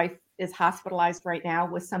your wife is hospitalized right now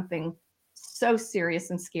with something so serious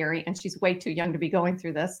and scary, and she's way too young to be going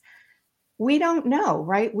through this. We don't know,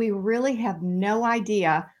 right? We really have no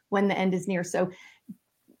idea when the end is near. So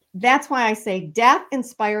that's why I say death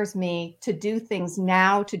inspires me to do things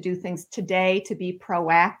now, to do things today, to be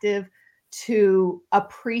proactive, to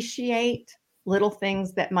appreciate little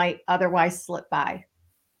things that might otherwise slip by.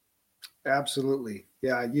 Absolutely.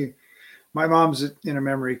 Yeah. My mom's in a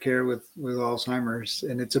memory care with Alzheimer's,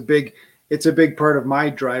 and it's a big part of my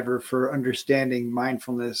driver for understanding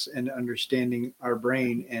mindfulness and understanding our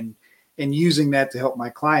brain and using that to help my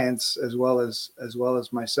clients as well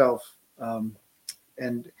as myself.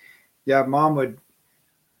 And yeah, Mom would.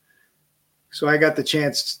 So I got the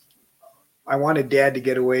chance. I wanted Dad to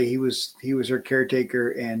get away. He was her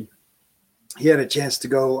caretaker, and he had a chance to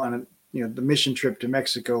go on the mission trip to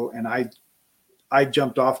Mexico, and I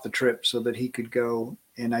jumped off the trip so that he could go,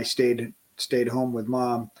 and I stayed home with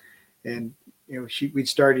Mom. And we'd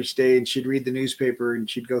start each day and she'd read the newspaper and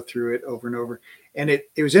she'd go through it over and over. And it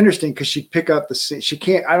was interesting because she'd pick up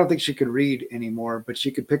I don't think she could read anymore, but she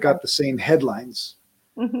could pick up the same headlines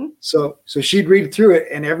Mhm. So she'd read through it,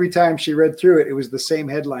 and every time she read through it, it was the same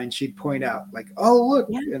headline she'd point out, like, "Oh, look!"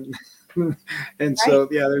 Yeah, And right. so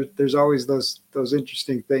yeah, there's always those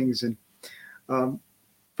interesting things. And um,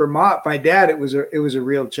 for my dad, it was a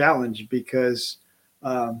real challenge because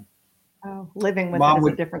um, Oh, living with it mom is a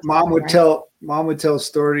would different mom story, would right? tell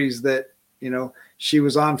stories that she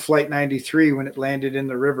was on flight 93 when it landed in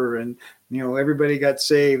the river, and everybody got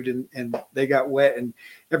saved, and they got wet, and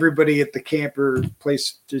everybody at the camper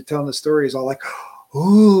place to telling the story is all like,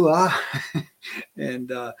 "Ooh, ah,"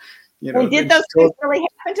 and And did then those she things told. really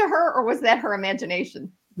happen to her, or was that her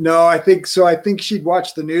imagination? No, I think so. I think she'd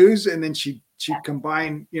watch the news, and then she'd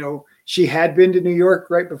combine. She had been to New York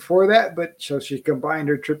right before that, but so she combined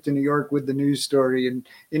her trip to New York with the news story, and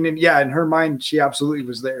then yeah, in her mind, she absolutely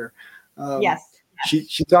was there. Um, Yes, yes.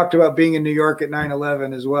 she talked about being in New York at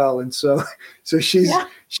 9/11 as well, and so so Yeah,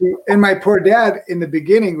 she and my poor dad in the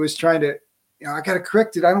beginning was trying to. I got to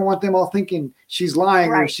correct it. I don't want them all thinking she's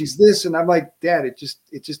lying or right. she's this. And I'm like, Dad, it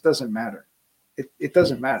just doesn't matter. It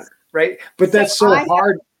doesn't matter, right? But So that's so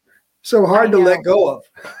hard, so I hard to let know. go of.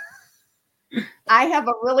 I have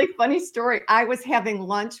a really funny story. I was having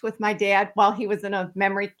lunch with my dad while he was in a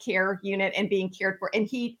memory care unit and being cared for, and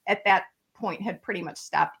he at that point had pretty much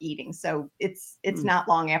stopped eating. So it's Mm, not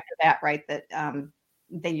long after that, right? That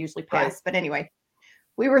they usually right. pass. But anyway,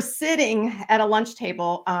 we were sitting at a lunch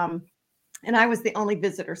table, and I was the only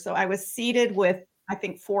visitor. So I was seated with, I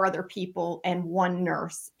think, four other people and one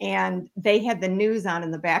nurse, and they had the news on in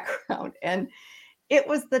the background. And it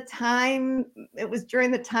was during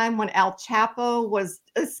the time when Al Chapo was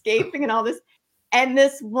escaping and all this. And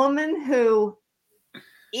this woman who,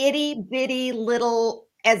 itty bitty little,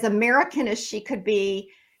 as American as she could be,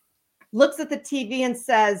 looks at the TV and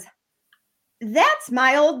says, "That's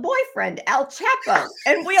my old boyfriend, Al Chapo."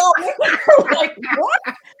 And we all look at her like, what?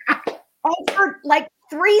 And for like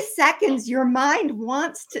 3 seconds, your mind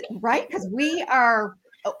wants to, right? Because we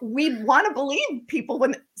want to believe people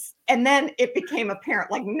and then it became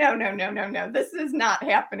apparent, like, no, no, no, no, no, this is not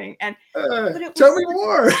happening. But it Tell was me such,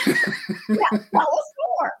 more. yeah, tell us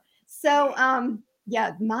more. So,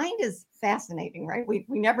 yeah, mind is fascinating, right? We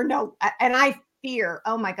never know. And I fear,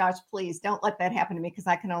 oh my gosh, please don't let that happen to me because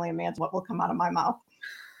I can only imagine what will come out of my mouth.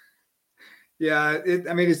 Yeah,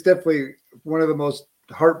 I mean, it's definitely one of the most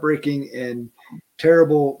heartbreaking and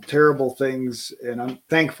terrible, terrible things. And I'm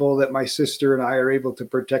thankful that my sister and I are able to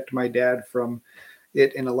protect my dad from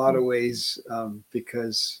it in a lot of ways,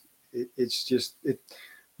 because it's just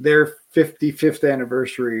their 55th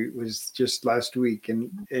anniversary was just last week,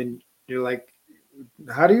 and you're like,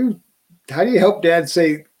 how do you help dad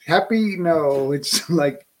say happy? No, it's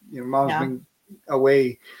like, mom's Yeah. been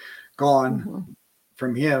away, gone Mhm.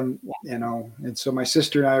 from him, Yeah. and so my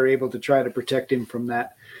sister and I are able to try to protect him from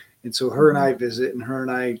that. And so her and Mhm. I visit, and her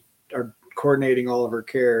and I are coordinating all of her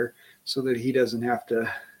care so that he doesn't have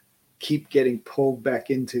to keep getting pulled back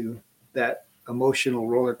into that emotional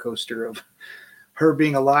roller coaster of her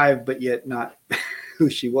being alive, but yet not who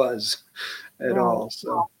she was at Well, all.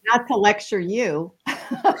 So not to lecture you,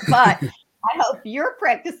 but I hope you're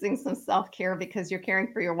practicing some self-care because you're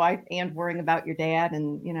caring for your wife and worrying about your dad.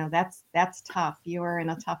 And that's tough. You are in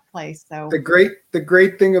a tough place. So the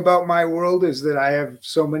great thing about my world is that I have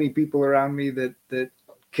so many people around me that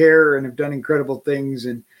care and have done incredible things.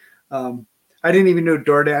 And um, I didn't even know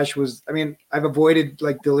DoorDash was. I mean, I've avoided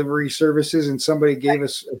like delivery services, and somebody gave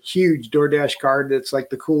us a huge DoorDash card that's like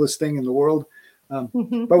the coolest thing in the world.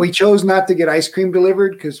 But we chose not to get ice cream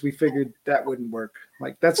delivered because we figured that wouldn't work.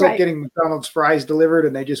 Like that's like right. getting McDonald's fries delivered,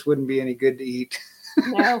 and they just wouldn't be any good to eat.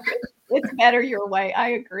 No, it's better your way. I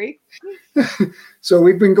agree. So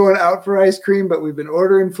we've been going out for ice cream, but we've been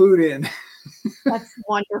ordering food in. That's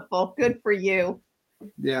wonderful. Good for you.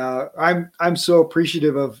 Yeah, I'm so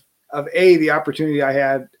appreciative of the opportunity I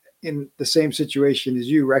had in the same situation as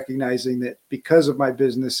you, recognizing that because of my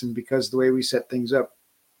business and because of the way we set things up,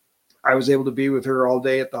 I was able to be with her all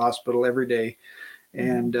day at the hospital every day. Mhm.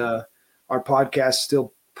 And our podcast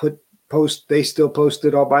still they still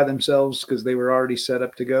posted all by themselves because they were already set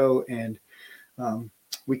up to go. And um,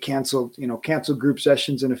 we canceled group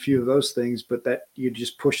sessions and a few of those things, but that you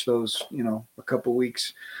just push those, a couple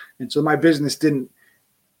weeks. And so my business didn't,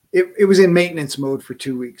 it was in maintenance mode for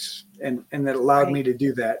 2 weeks, and that allowed Right. me to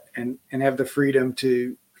do that and have the freedom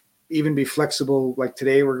to even be flexible. Like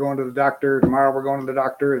today we're going to the doctor, tomorrow we're going to the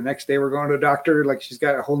doctor, the next day we're going to the doctor. Like she's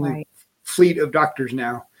got a whole new Right. fleet of doctors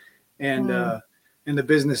now, and Mm, and the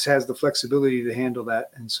business has the flexibility to handle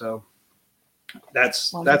that. And so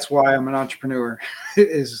that's wonderful. why I'm an entrepreneur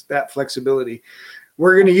is that flexibility.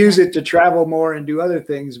 We're going to That's use right. it to travel more and do other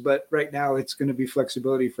things, but right now it's going to be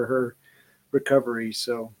flexibility for her recovery.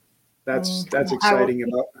 So that's I exciting.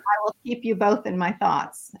 I will keep you both in my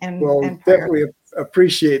thoughts and prayers. Definitely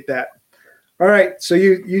appreciate that. All right. So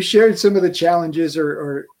you shared some of the challenges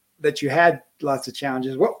or that you had lots of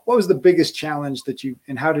challenges. What was the biggest challenge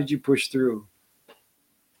and how did you push through?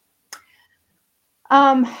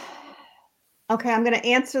 Okay, I'm going to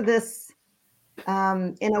answer this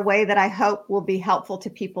in a way that I hope will be helpful to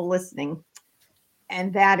people listening.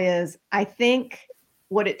 And that is, I think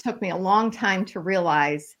what it took me a long time to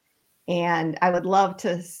realize, and I would love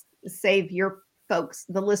to save your folks,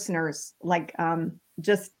 the listeners, like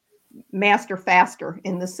just master faster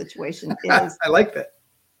in this situation is. I like that.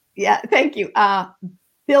 Yeah, thank you.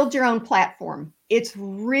 Build your own platform. It's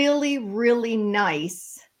really, really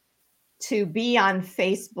nice to be on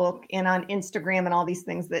Facebook and on Instagram and all these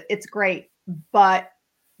things. That it's great, but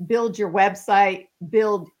build your website,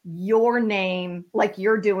 build your name like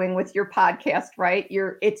you're doing with your podcast, right?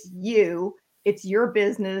 It's your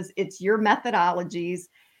business, it's your methodologies,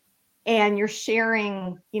 and you're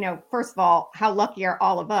sharing, first of all, how lucky are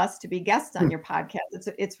all of us to be guests on your podcast.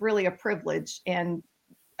 It's really a privilege. And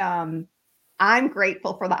I'm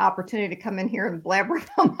grateful for the opportunity to come in here and blabber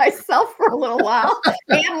about myself for a little while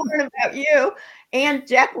and learn about you and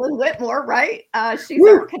Jacqueline Whitmore, right? She's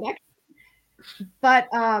our connection. But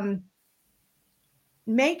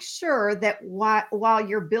make sure that while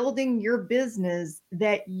you're building your business,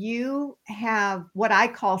 that you have what I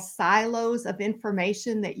call silos of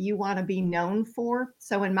information that you want to be known for.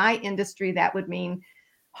 So in my industry, that would mean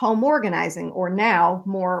home organizing, or now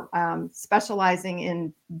more specializing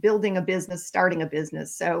in building a business, starting a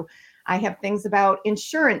business. So I have things about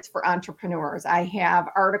insurance for entrepreneurs. I have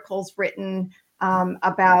articles written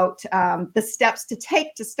about the steps to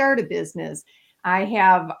take to start a business. I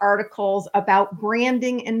have articles about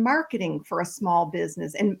branding and marketing for a small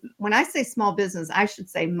business. And when I say small business, I should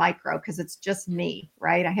say micro, because it's just me,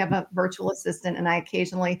 right? I have a virtual assistant and I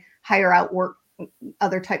occasionally hire out work,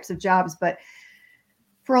 other types of jobs. But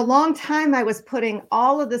for a long time, I was putting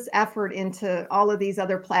all of this effort into all of these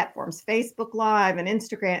other platforms, Facebook Live and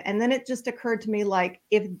Instagram. And then it just occurred to me, like,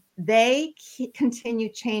 if they continue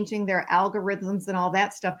changing their algorithms and all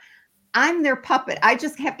that stuff, I'm their puppet. I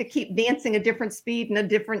just have to keep dancing a different speed in a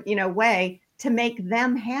different, way to make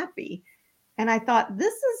them happy. And I thought,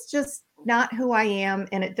 this is just not who I am,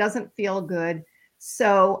 and it doesn't feel good.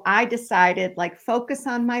 So I decided, focus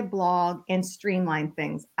on my blog and streamline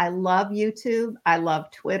things. I love YouTube. I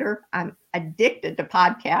love Twitter. I'm addicted to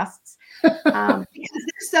podcasts because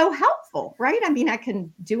they're so helpful, right? I mean, I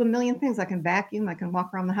can do a million things. I can vacuum. I can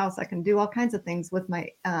walk around the house. I can do all kinds of things with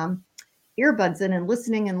my earbuds in and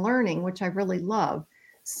listening and learning, which I really love.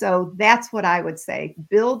 So that's what I would say.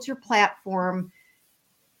 Build your platform.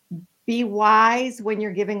 Be wise when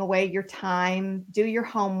you're giving away your time. Do your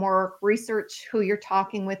homework. Research who you're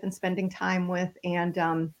talking with and spending time with,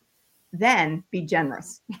 and then be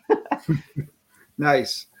generous.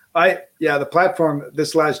 Nice. The platform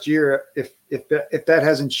this last year, if that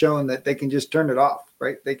hasn't shown that they can just turn it off,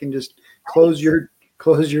 right? They can just close your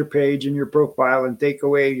page and your profile and take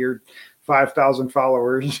away your 5,000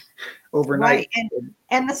 followers overnight. Right.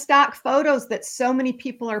 And the stock photos that so many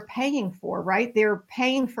people are paying for, right? They're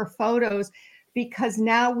paying for photos because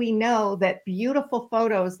now we know that beautiful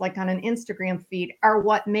photos, like on an Instagram feed, are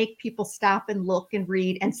what make people stop and look and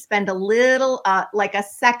read and spend a little, like a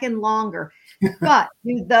second longer. But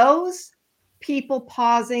do those people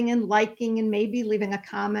pausing and liking and maybe leaving a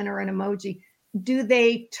comment or an emoji, do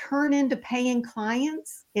they turn into paying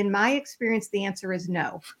clients? In my experience, the answer is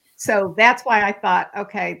no. So that's why I thought,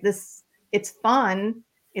 okay, it's fun,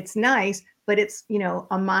 it's nice, but it's,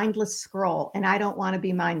 a mindless scroll. And I don't want to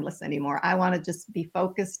be mindless anymore. I want to just be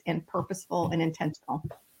focused and purposeful and intentional.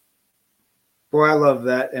 Boy, I love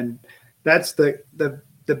that. And that's the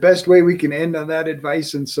best way we can end on that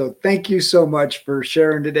advice. And so thank you so much for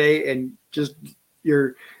sharing today and just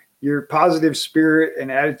your positive spirit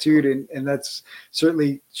and attitude. And that's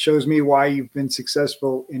certainly shows me why you've been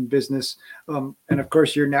successful in business. And of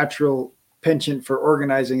course, your natural penchant for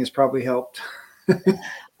organizing has probably helped.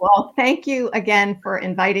 Well, thank you again for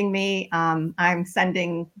inviting me. I'm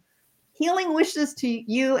sending healing wishes to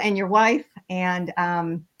you and your wife. And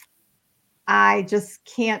I just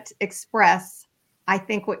can't express, I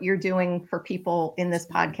think what you're doing for people in this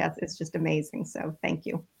podcast is just amazing. So thank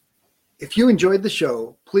you. If you enjoyed the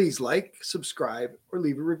show, please like, subscribe, or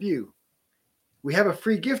leave a review. We have a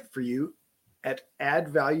free gift for you at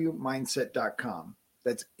addvaluemindset.com.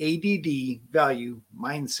 That's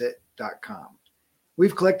addvaluemindset.com.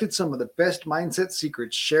 We've collected some of the best mindset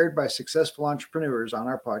secrets shared by successful entrepreneurs on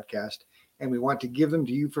our podcast, and we want to give them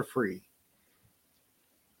to you for free.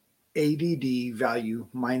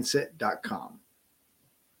 addvaluemindset.com.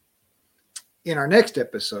 In our next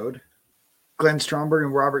episode, Glenn Stromberg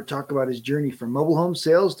and Robert talk about his journey from mobile home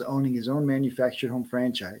sales to owning his own manufactured home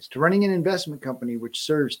franchise to running an investment company which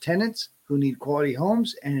serves tenants who need quality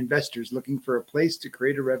homes and investors looking for a place to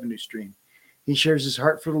create a revenue stream. He shares his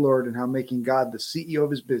heart for the Lord and how making God the CEO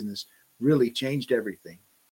of his business really changed everything.